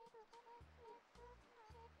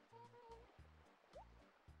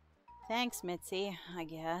 Thanks, Mitzi, I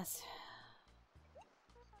guess.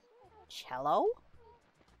 Cello?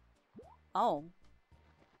 Oh.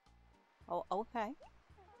 Oh, okay.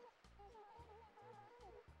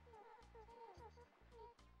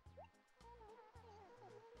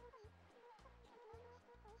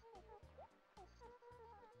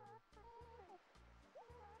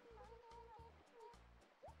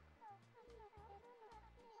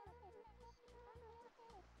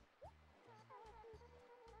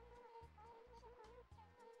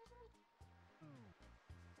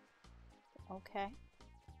 Okay.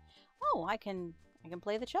 Oh, I can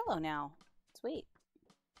play the cello now. Sweet.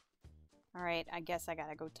 All right, I guess I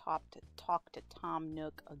gotta go talk to Tom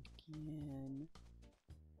Nook again.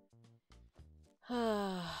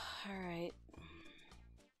 All right.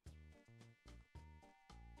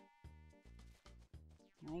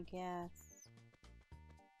 I guess.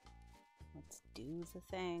 Let's do the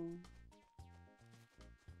thing.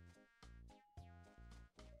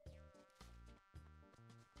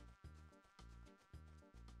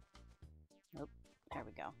 Nope. There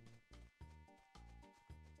we go.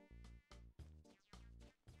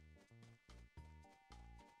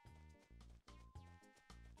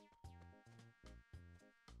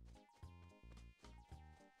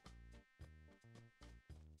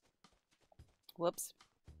 Whoops.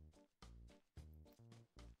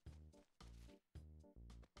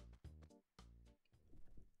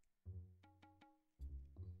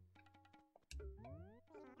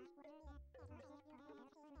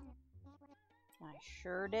 I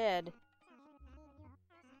sure did.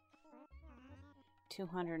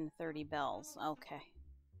 230 bells. Okay.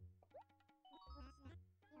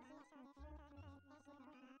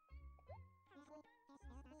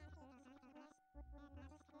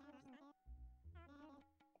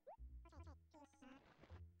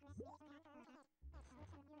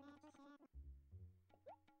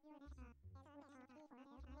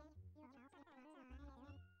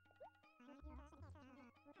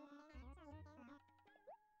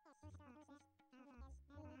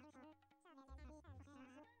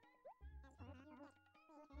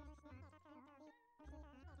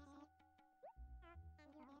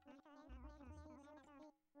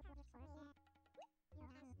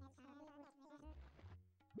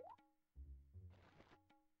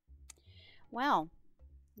 Well,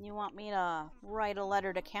 You want me to write a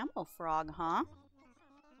letter to Camofrog, huh?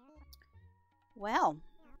 Well,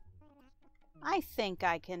 I think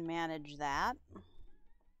I can manage that.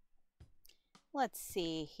 Let's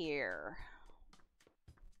see here.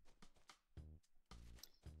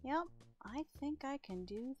 Yep, I think I can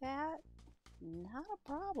do that. Not a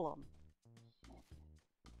problem.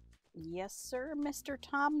 Yes, sir, Mr.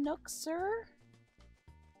 Tom Nook, sir?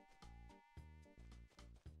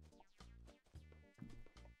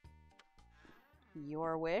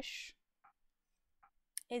 Your wish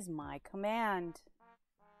is my command.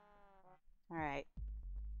 All right,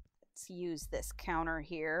 let's use this counter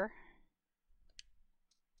here.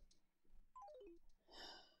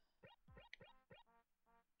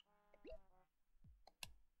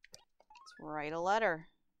 Let's write a letter.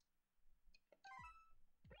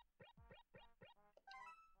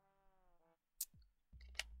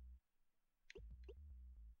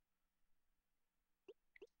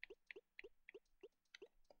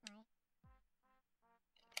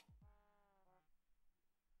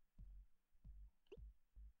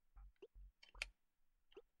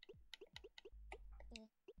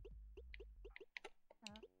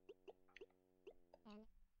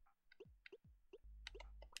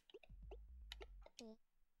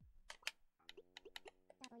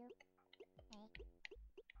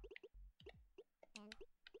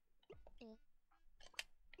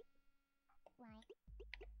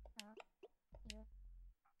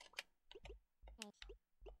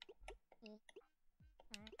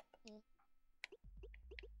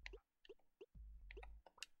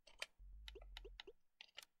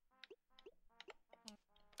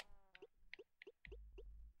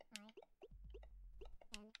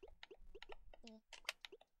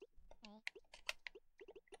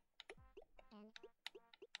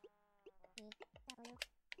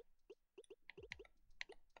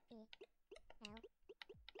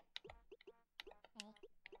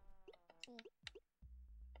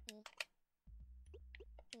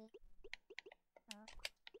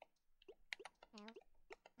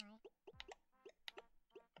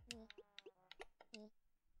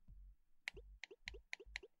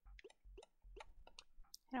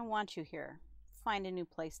 I don't want you here. Find a new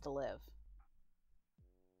place to live.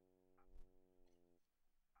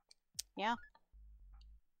 Yeah?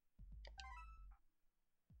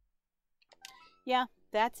 Yeah,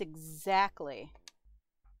 that is exactly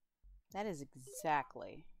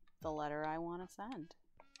the letter I want to send.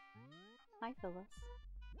 Hi, Phyllis.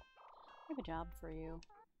 I have a job for you.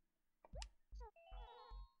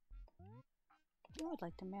 I would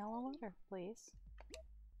like to mail a letter, please.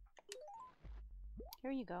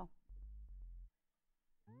 Here you go.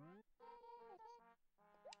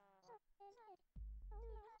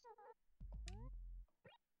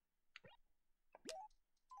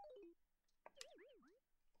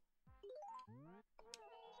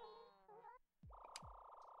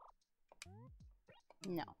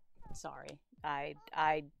 No, sorry.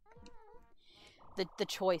 The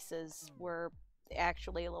choices were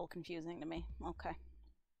actually a little confusing to me. Okay.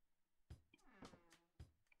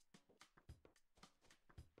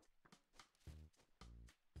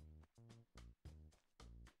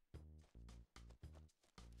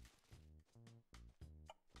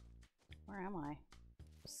 Where am I?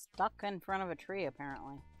 Stuck in front of a tree,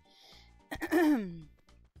 apparently. I'm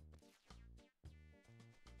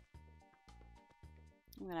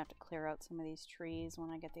gonna have to clear out some of these trees when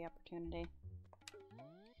I get the opportunity.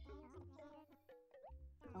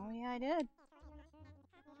 Oh yeah, I did.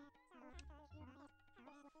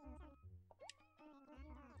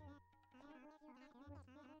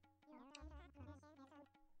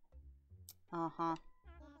 Uh-huh.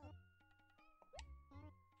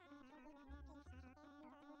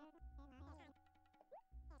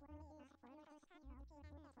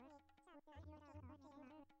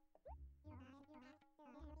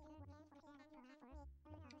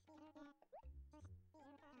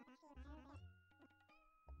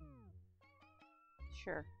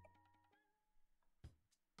 Sure.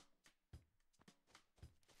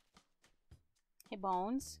 Hey,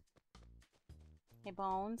 Bones. Hey,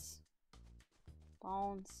 Bones.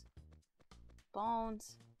 Bones.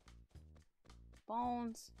 Bones.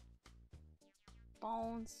 Bones.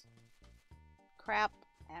 Bones. Crap.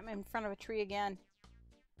 I'm in front of a tree again.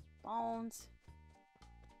 Bones.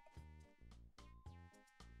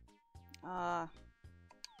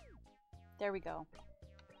 There we go.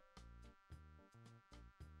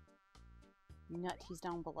 Nut, he's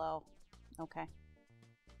down below. Okay.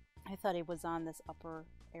 I thought he was on this upper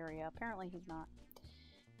area. Apparently he's not.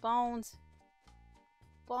 Bones.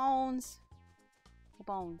 Bones. Hey,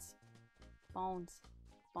 Bones. Bones.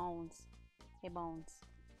 Bones. Hey, Bones.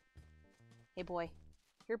 Hey, boy.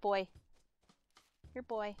 Here, boy. Here,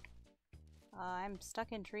 boy. I'm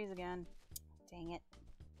stuck in trees again. Dang it.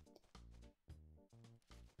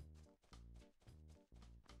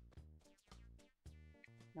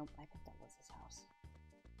 Nope, I think that was his house.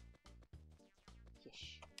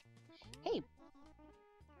 Yish. Hey!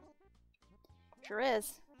 Sure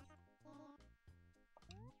is.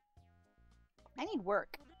 I need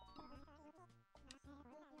work.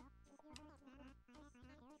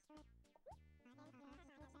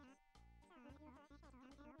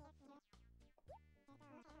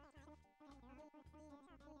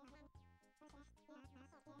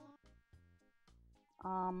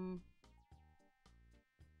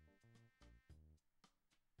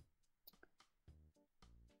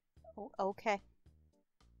 Oh, okay.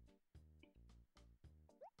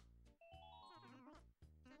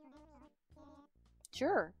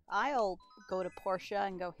 Sure, I'll go to Portia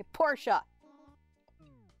and go, hey, Portia!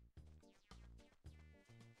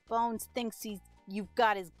 Bones thinks you've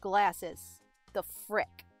got his glasses. The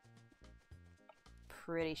frick.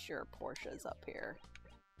 Pretty sure Portia's up here.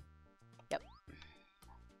 Yep.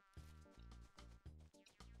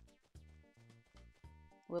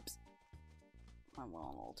 Whoops. I'm going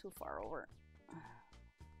a little too far over.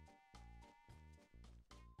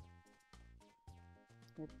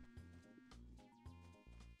 Good.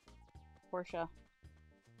 Portia.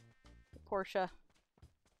 Portia.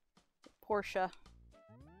 Portia.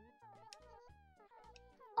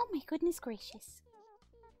 Oh my goodness gracious.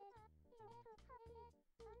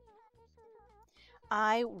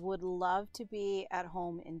 I would love to be at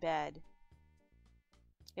home in bed.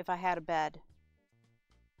 If I had a bed.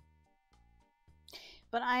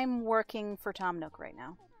 But I'm working for Tom Nook right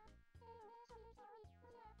now.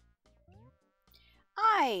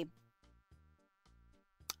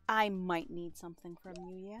 I might need something from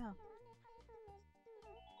you, yeah.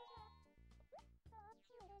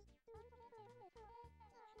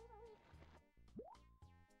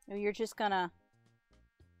 You're just gonna...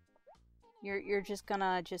 You're just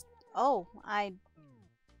gonna just... Oh, I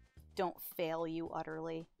don't fail you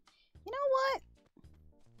utterly. You know what?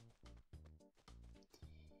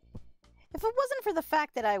 If it wasn't for the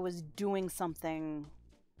fact that I was doing something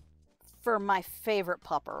for my favorite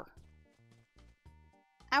pupper,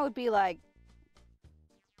 I would be like,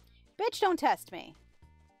 bitch, don't test me.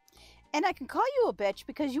 And I can call you a bitch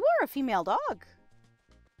because you are a female dog.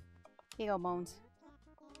 Here you go, Bones.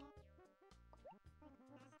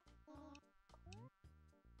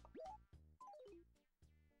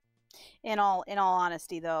 In all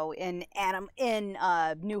honesty, though, in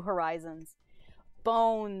New Horizons,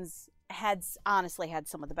 Bones honestly had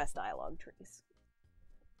some of the best dialogue trees.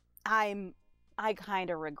 I kind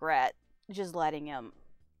of regret just letting him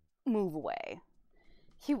move away.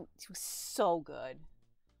 He was so good.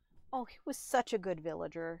 Oh, he was such a good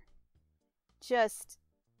villager. Just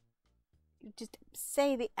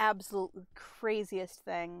say the absolute craziest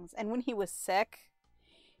things. And when he was sick,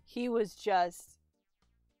 he was just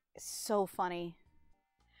so funny.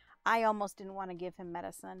 I almost didn't want to give him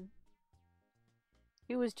medicine.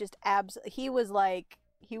 He was just he was like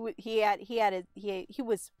he was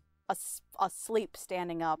asleep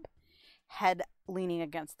standing up, head leaning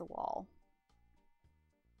against the wall.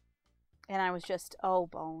 And I was just, oh,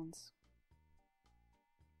 Bones.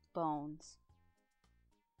 Bones.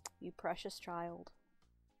 You precious child.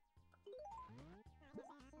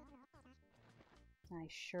 I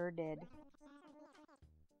sure did.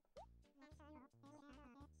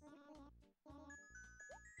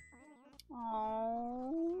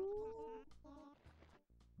 Oh.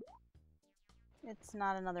 It's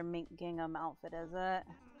not another Mink Gingham outfit, is it?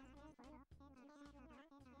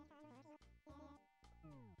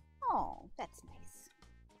 Oh, that's nice.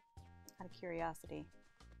 Out of curiosity,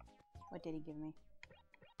 what did he give me?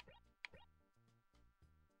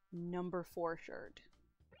 Number 4 shirt.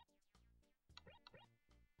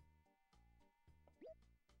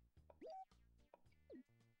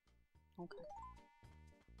 Okay.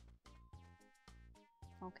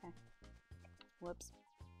 Okay. Whoops.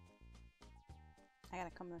 I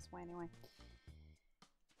gotta come this way anyway.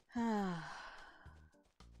 Right.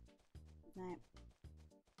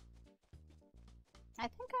 I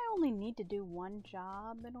think I only need to do one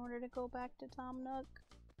job in order to go back to Tom Nook.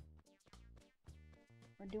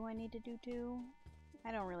 Or do I need to do 2?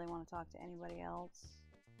 I don't really want to talk to anybody else.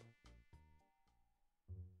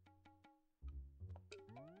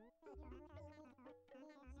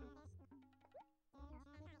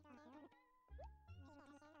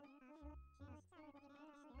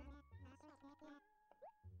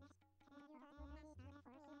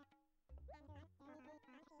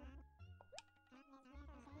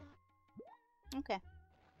 Okay.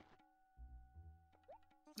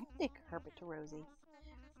 I'll take a carpet to Rosie.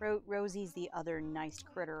 Rosie's the other nice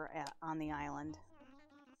critter on the island.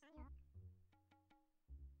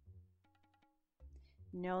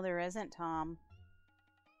 No, there isn't, Tom.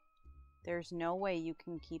 There's no way you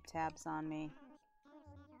can keep tabs on me.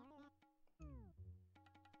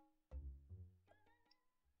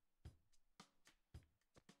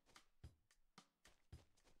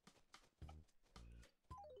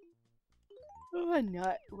 Oh,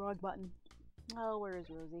 nut. Wrong button. Oh, where is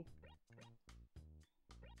Rosie?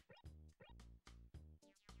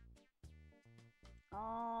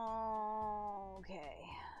 Oh, okay.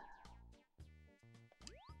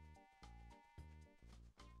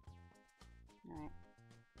 Alright.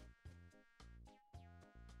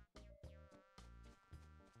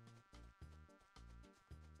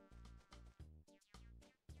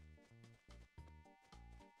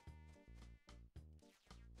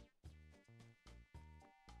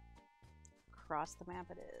 Across the map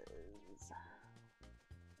it is.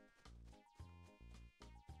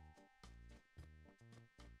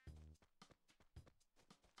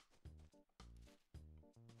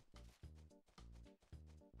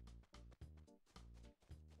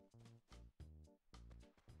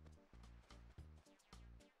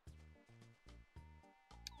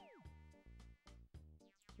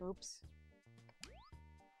 Oops.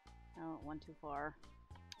 Oh, it went too far.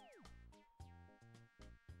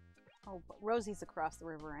 Oh, but Rosie's across the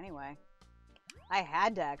river anyway. I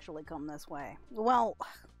had to actually come this way. Well,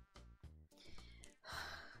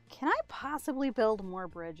 can I possibly build more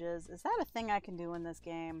bridges? Is that a thing I can do in this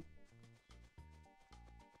game?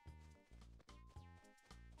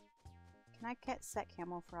 Can I set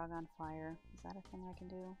Camel Frog on fire? Is that a thing I can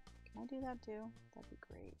do? Can I do that too? That'd be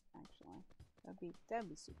great, actually. That'd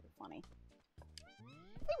be super funny.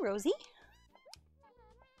 Hey, Rosie.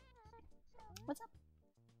 What's up?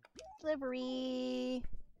 Delivery.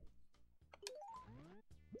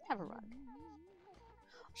 Have a rug.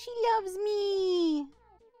 She loves me.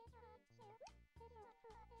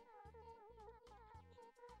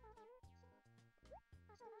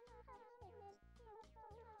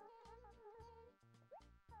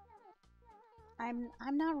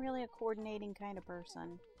 I'm not really a coordinating kind of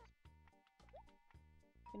person.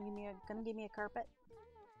 Gonna give me a carpet?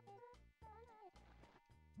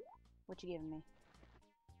 What you giving me?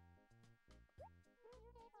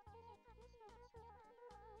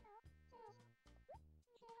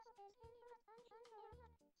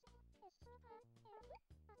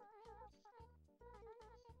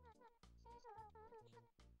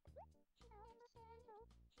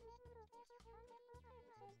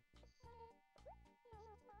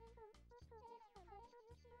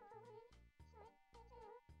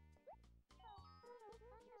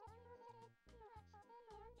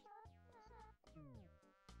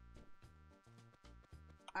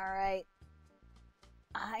 Alright.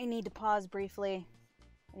 I need to pause briefly.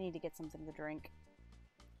 I need to get something to drink.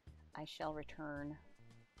 I shall return.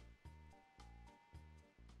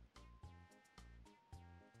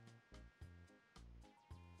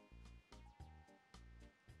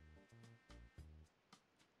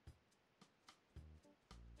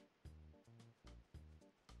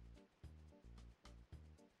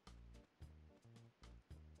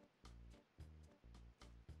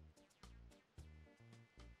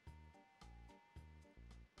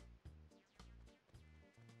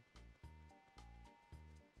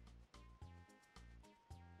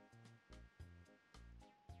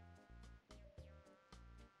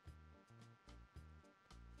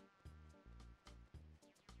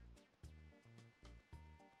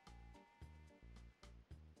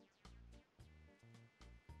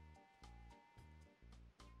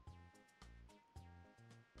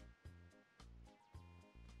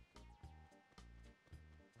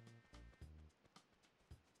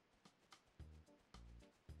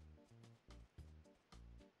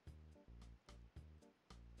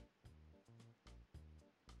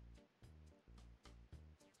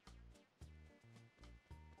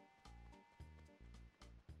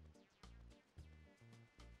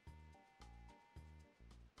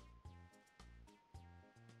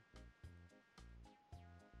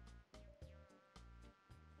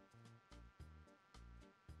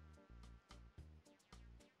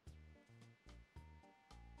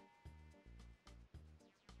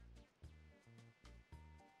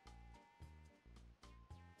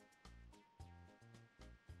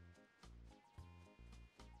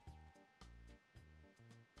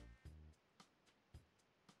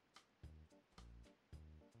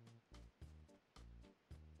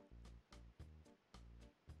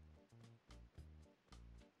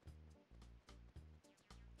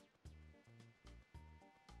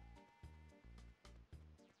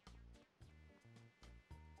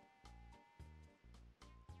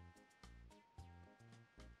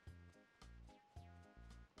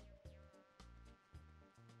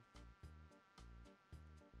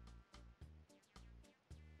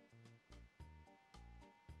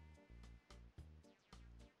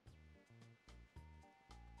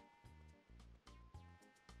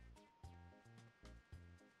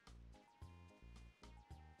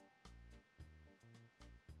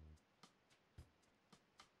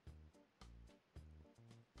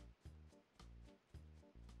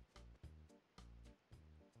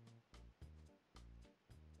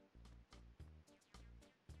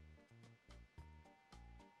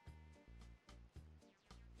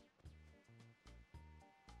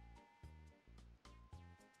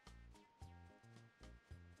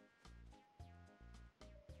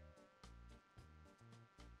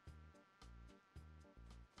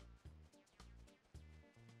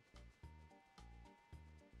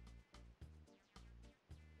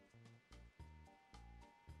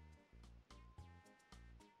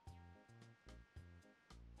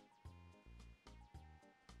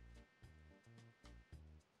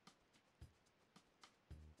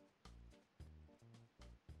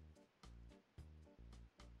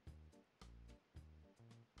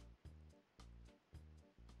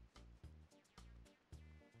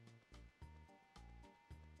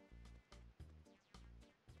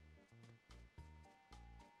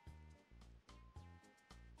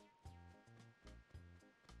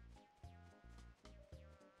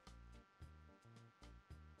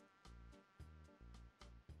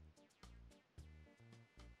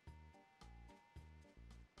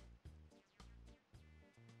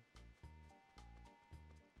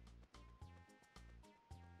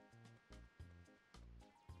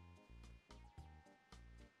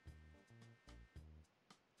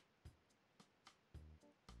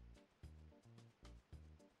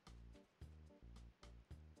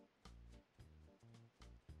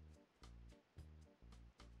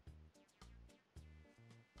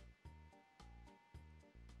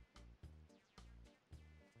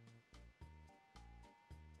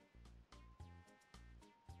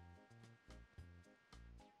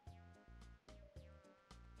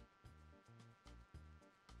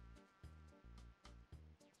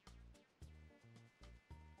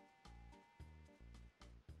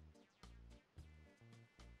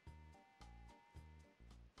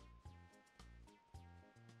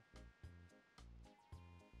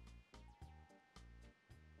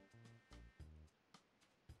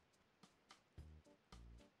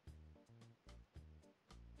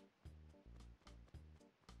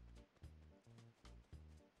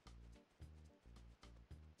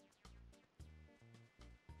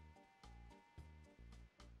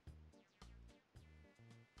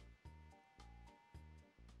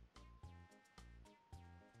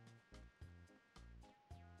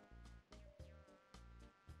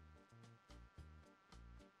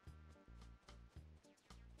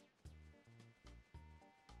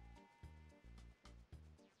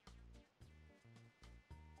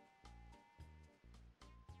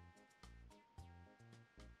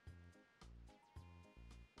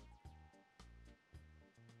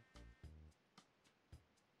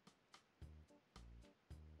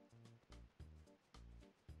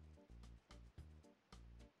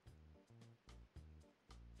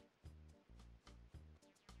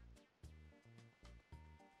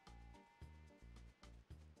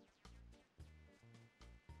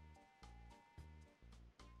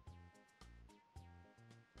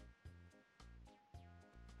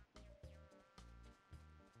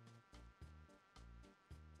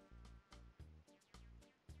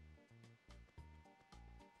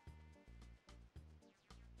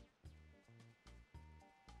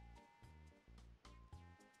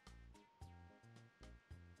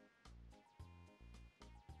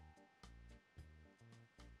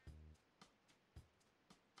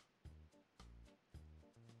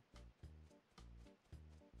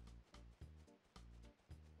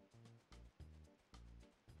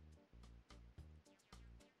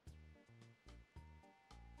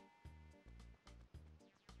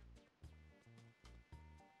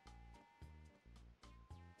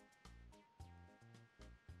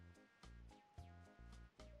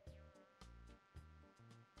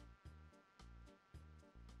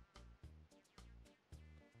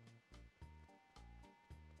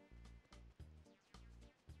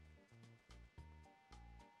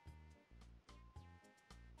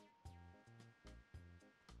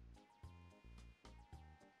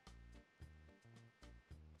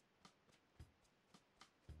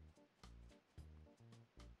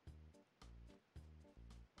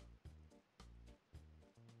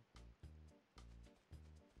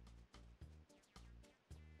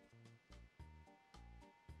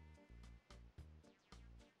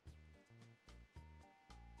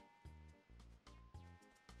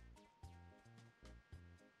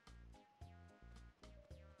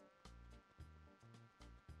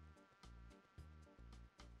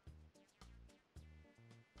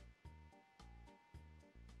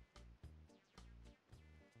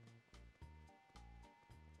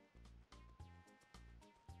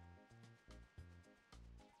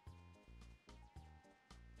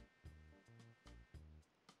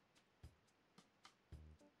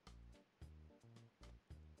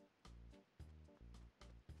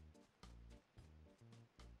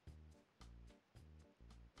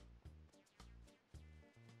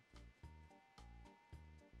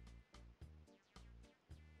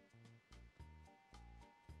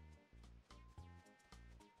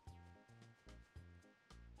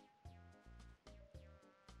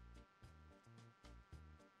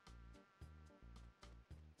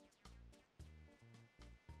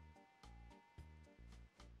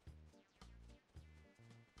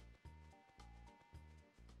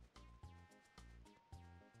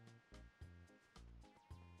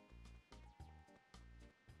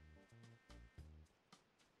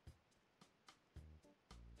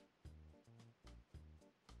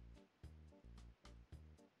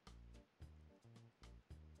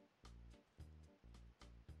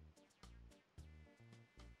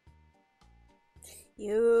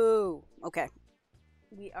 You. Okay.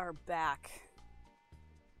 We are back.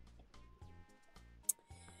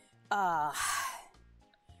 What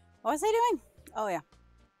was I doing? Oh, yeah.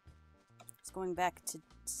 It's going back to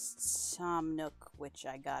Tom Nook, which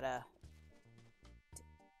I gotta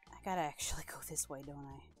actually go this way, don't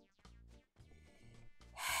I?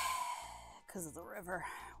 Because of the river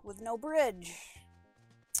with no bridge.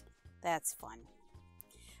 That's fun.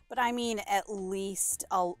 But I mean, at least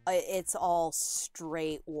it's all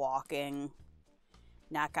straight walking.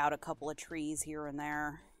 Knock out a couple of trees here and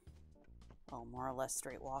there. Well, more or less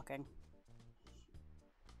straight walking.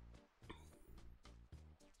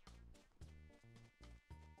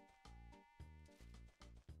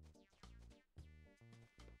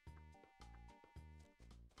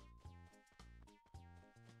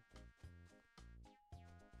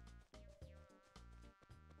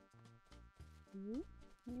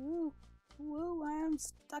 Woo, I am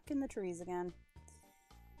stuck in the trees again.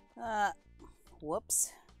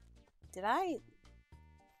 Whoops. Did I?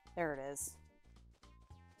 There it is.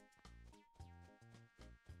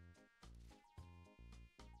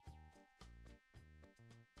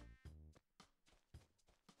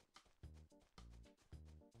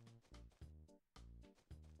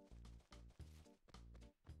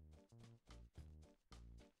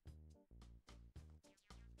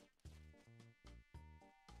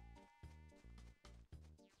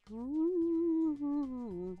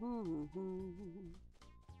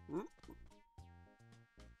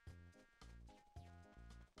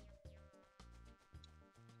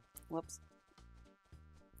 Whoops.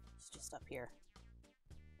 It's just up here.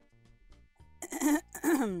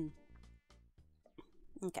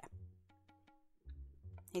 Okay.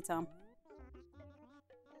 Hey, Tom.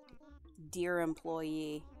 Dear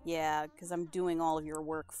employee. Yeah, because I'm doing all of your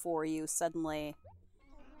work for you. Suddenly,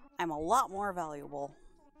 I'm a lot more valuable.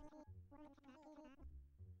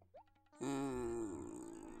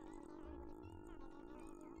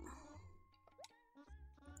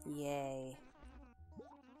 Yay.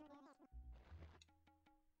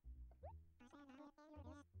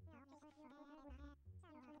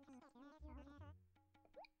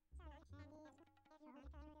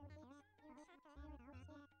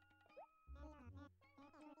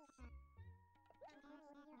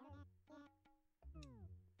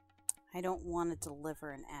 I don't want to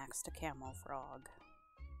deliver an axe to Camo Frog.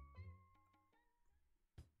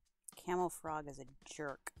 Camo Frog is a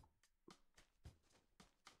jerk.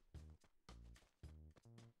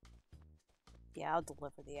 Yeah, I'll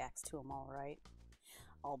deliver the axe to him, alright.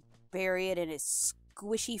 I'll bury it in his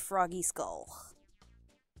squishy froggy skull.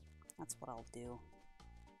 That's what I'll do.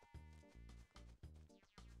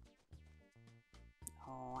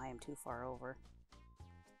 Oh, I am too far over.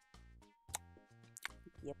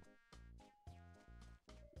 Yep.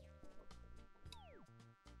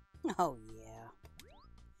 Oh, yeah.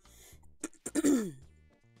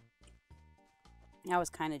 I was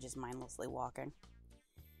kind of just mindlessly walking.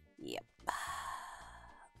 Yep.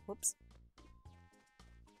 Whoops.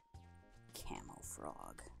 Camo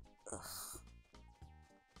Frog. Ugh.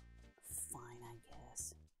 Fine, I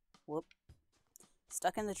guess. Whoop.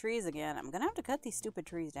 Stuck in the trees again. I'm gonna have to cut these stupid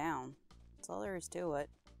trees down. That's all there is to it.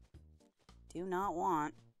 Do not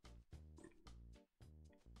want.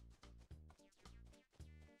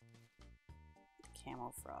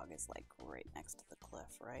 Camo Frog is like right next to the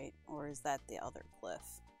cliff, right? Or is that the other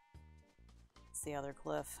cliff? It's the other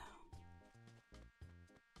cliff.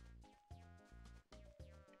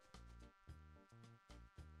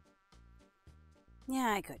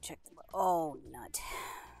 Yeah, I could check the... Oh, nut.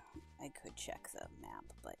 I could check the map,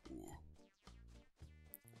 but yeah.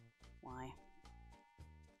 Why?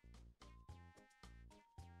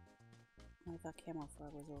 I thought Camo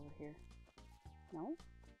Frog was over here. No?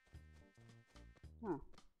 Huh.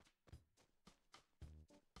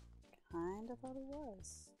 Kinda thought it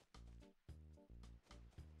was.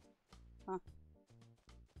 Huh.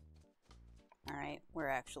 Alright, where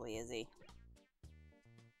actually is he?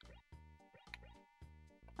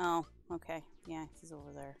 Oh, okay. Yeah, he's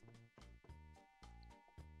over there.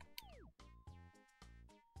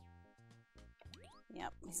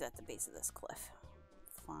 Yep, he's at the base of this cliff.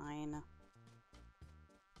 Fine.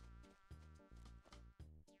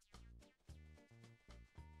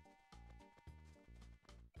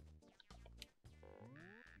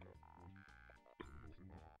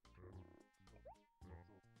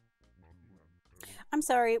 I'm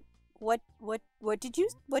sorry. What did you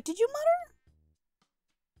mutter?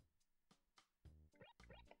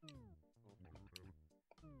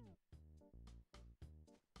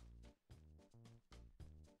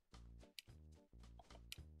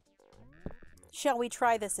 Shall we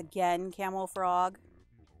try this again, Camo Frog?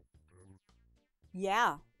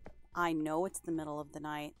 Yeah, I know it's the middle of the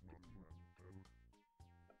night.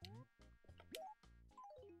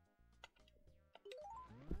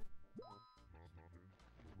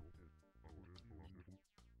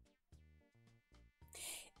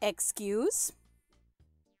 Excuse?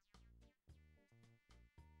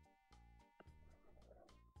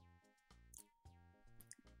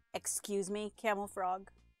 Excuse me, Camel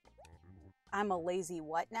Frog? I'm a lazy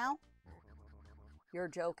what now? You're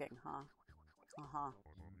joking, huh? Uh-huh.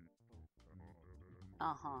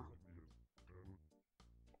 Uh-huh.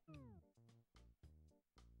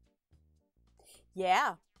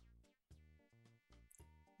 Yeah.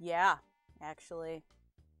 Yeah, actually,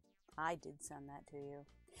 I did send that to you.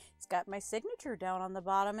 It's got my signature down on the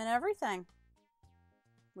bottom and everything.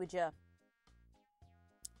 Would you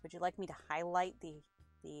like me to highlight the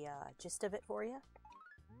gist of it for you?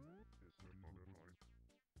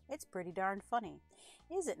 It's pretty darn funny.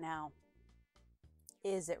 Is it now?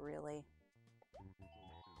 Is it really?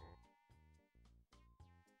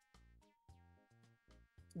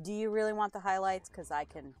 Do you really want the highlights? Because I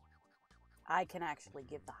can actually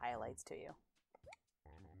give the highlights to you.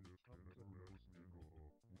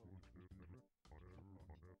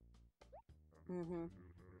 Mm-hmm.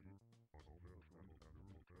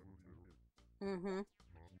 Mm-hmm.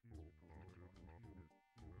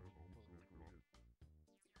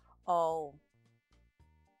 Oh,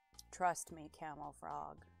 trust me, Camel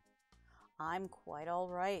Frog. I'm quite all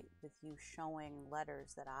right with you showing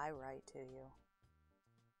letters that I write to you.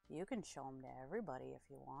 You can show them to everybody if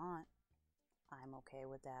you want. I'm okay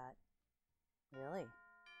with that. Really?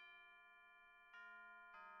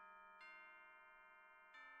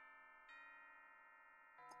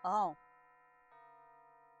 Oh.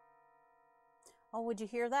 Oh, would you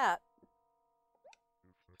hear that?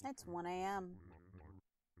 It's 1 a.m.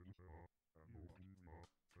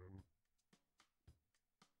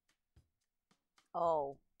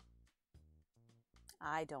 Oh.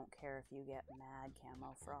 I don't care if you get mad,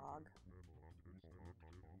 Camo Frog.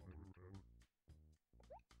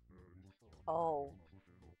 Oh.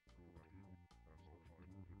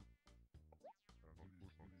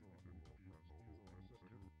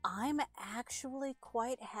 I'm actually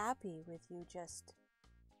quite happy with you just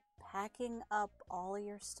packing up all of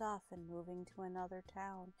your stuff and moving to another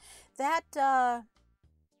town. That's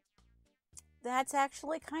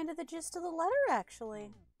actually kind of the gist of the letter,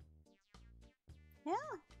 actually.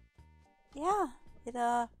 Yeah. Yeah. It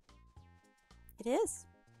is.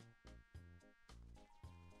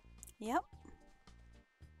 Yep.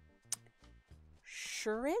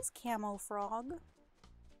 Sure is, Camo Frog.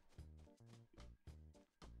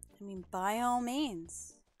 I mean, by all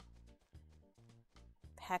means,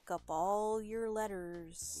 pack up all your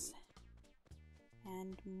letters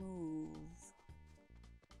and move.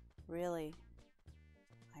 Really,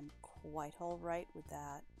 I'm quite all right with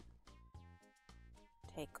that.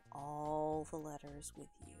 Take all the letters with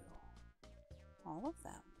you. All of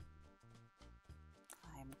them.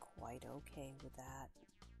 I'm quite okay with that.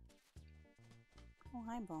 Oh,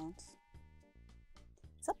 hi, Bones.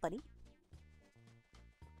 What's up, buddy?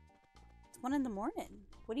 It's 1 a.m.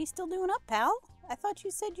 What are you still doing up, pal? I thought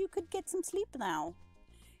you said you could get some sleep now.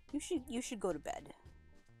 You should go to bed.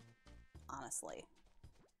 Honestly.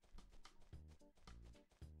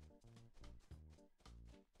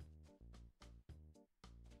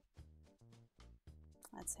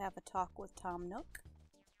 Let's have a talk with Tom Nook.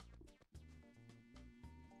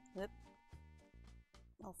 Whoop.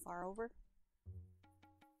 A little far over.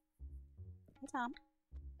 Hey, Tom.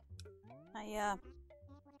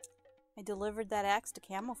 I delivered that axe to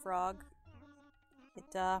Camel Frog.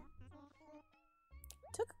 It took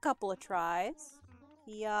a couple of tries.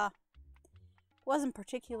 He wasn't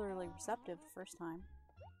particularly receptive the first time.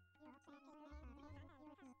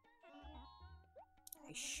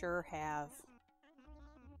 I sure have.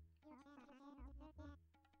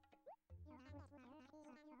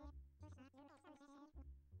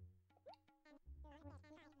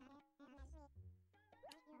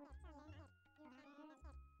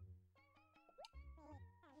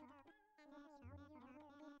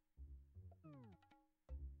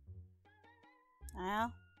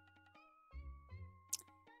 Well,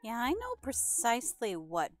 yeah, I know precisely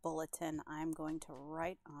what bulletin I'm going to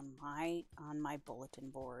write on my bulletin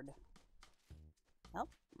board. Yep,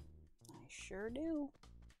 I sure do.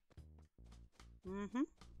 Mm-hmm.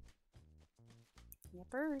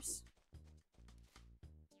 Yepers.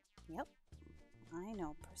 Yep, I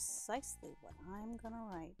know precisely what I'm gonna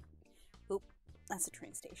write. Oop, that's a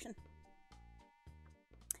train station.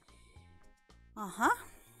 Uh-huh.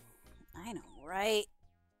 I know, right?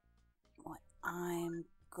 What I'm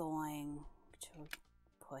going to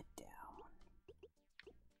put down.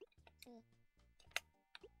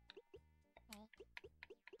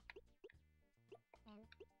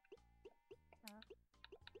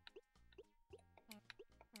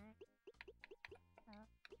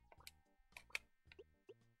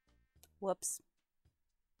 Whoops.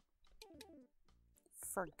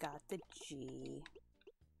 Forgot the G.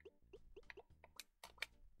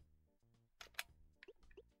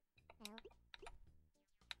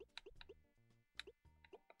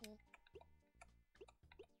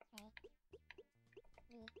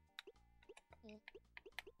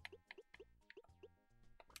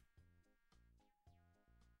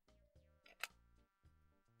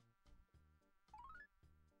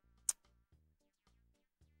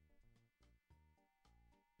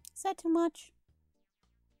 Is that too much?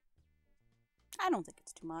 I don't think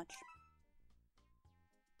it's too much.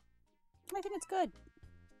 I think it's good.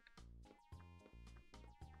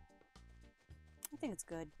 I think it's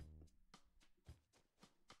good.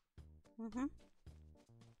 Mm-hmm.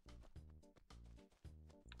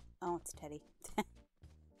 Oh, it's Teddy.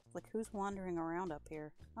 Like, who's wandering around up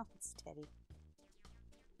here? Oh, it's Teddy.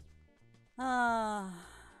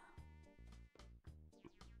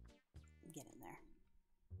 Get in there.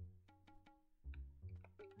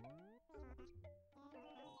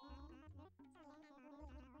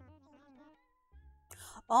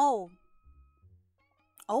 Oh.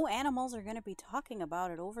 Oh, animals are going to be talking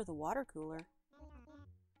about it over the water cooler.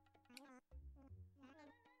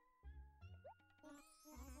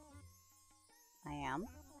 I am.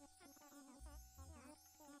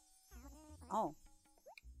 Oh.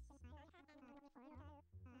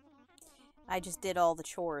 I just did all the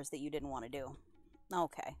chores that you didn't want to do.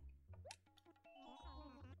 Okay.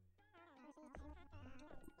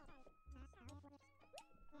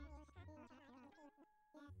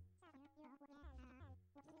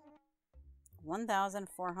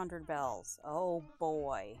 $1,400 bells. Oh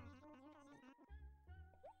boy.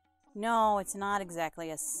 No, it's not exactly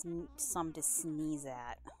a sum to sneeze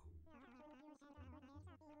at.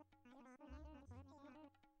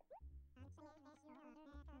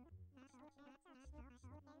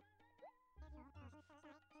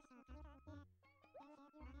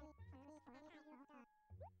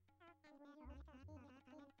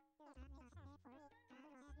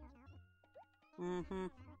 Mm-hmm.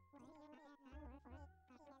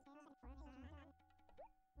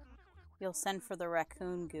 You'll send for the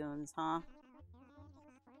raccoon goons, huh?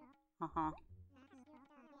 Uh-huh.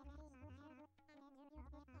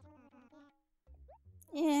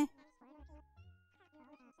 Eh.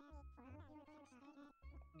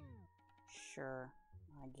 Sure,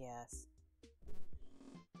 I guess.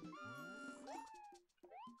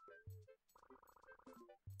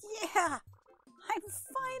 Yeah! I'm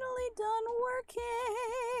finally done working!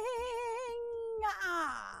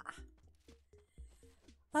 Ah!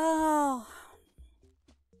 Oh.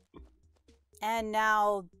 And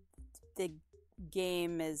now the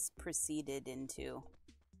game is proceeded into.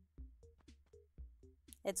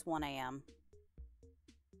 It's 1 a.m.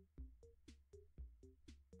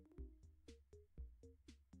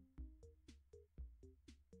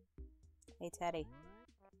 Hey, Teddy.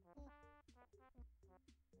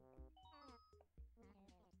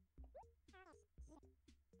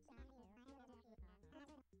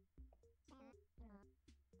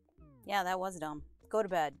 Yeah, that was dumb. Go to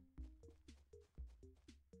bed.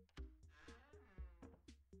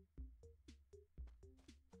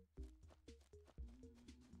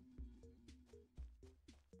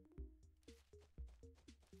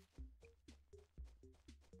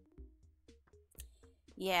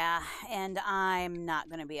 Yeah, and I'm not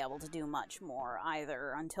going to be able to do much more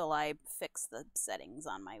either until I fix the settings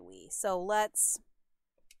on my Wii. So let's...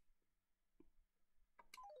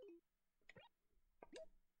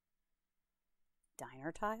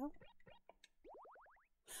 Diner tile?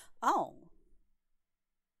 Oh.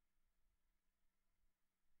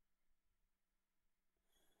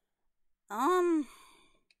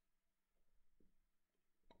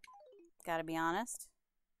 Gotta be honest.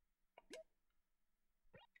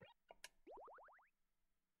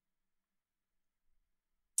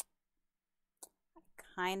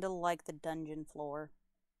 Kinda like the dungeon floor.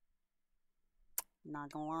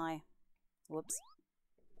 Not gonna lie. Whoops.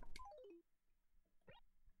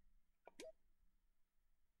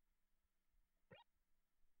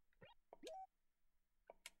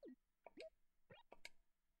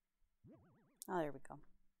 Oh, there we go.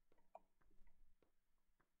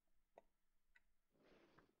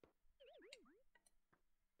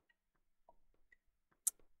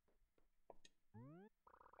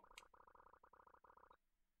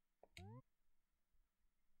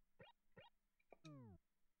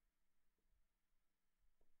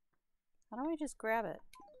 How do I just grab it?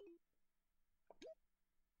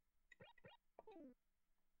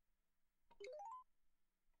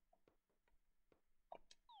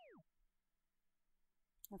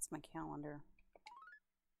 That's my calendar.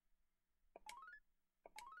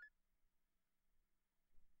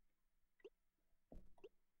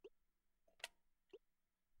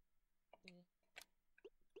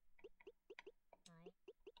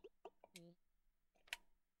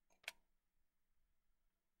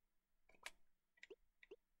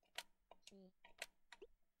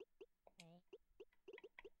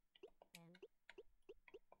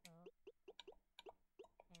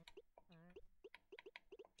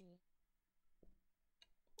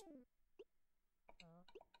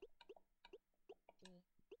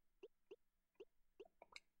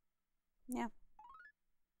 Yeah.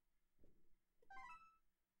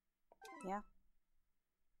 Yeah.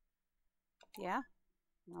 Yeah.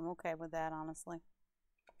 I'm okay with that, honestly.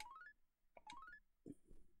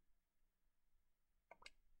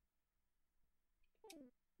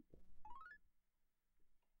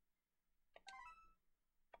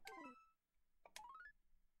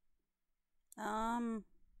 How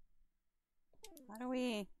do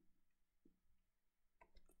we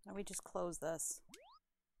just close this?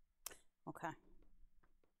 Okay.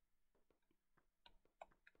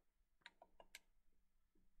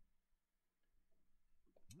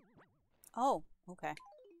 Oh, okay.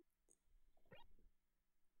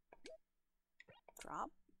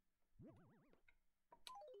 Drop.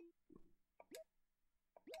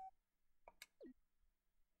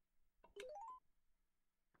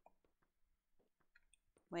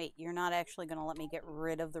 Wait, you're not actually going to let me get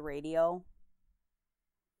rid of the radio?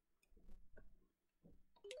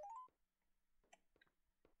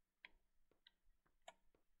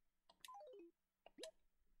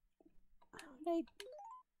 How did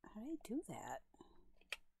I do that?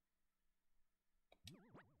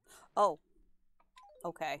 Oh.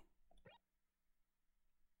 Okay.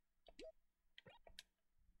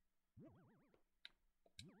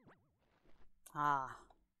 Ah.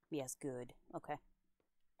 Yes, good. Okay.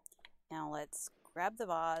 Now let's grab the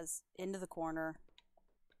vase into the corner.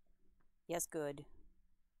 Yes, good.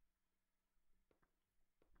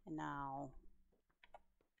 And now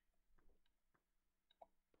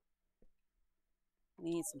we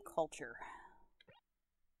need some culture.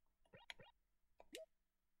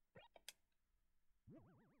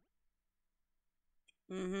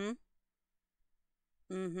 Mm-hmm.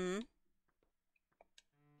 Mm-hmm.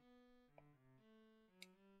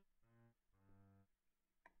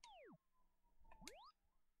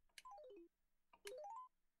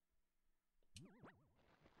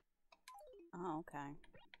 Oh, okay.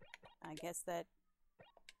 I guess that...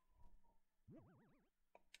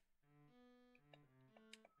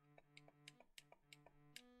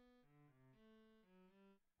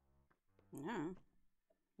 Yeah.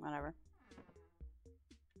 Whatever.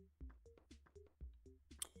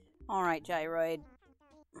 Alright, Gyroid.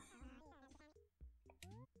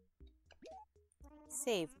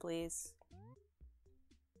 Save, please.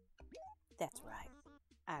 That's right.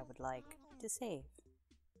 I would like to save.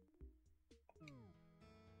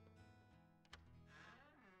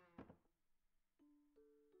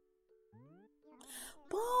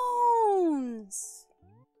 Bones!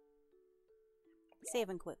 Save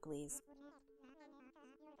and quit, please.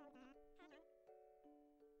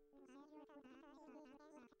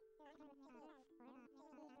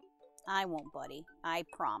 I won't, buddy. I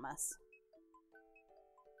promise.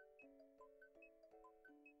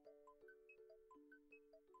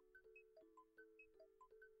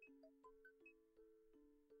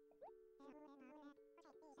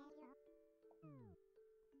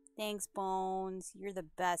 Thanks, Bones. You're the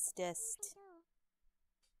bestest.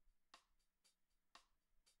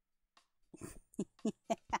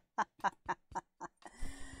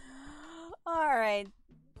 Alright.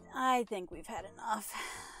 I think we've had enough.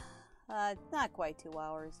 Not quite 2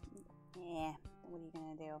 hours. Yeah, what are you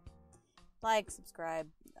gonna do? Like, subscribe,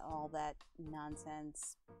 all that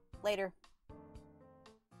nonsense. Later.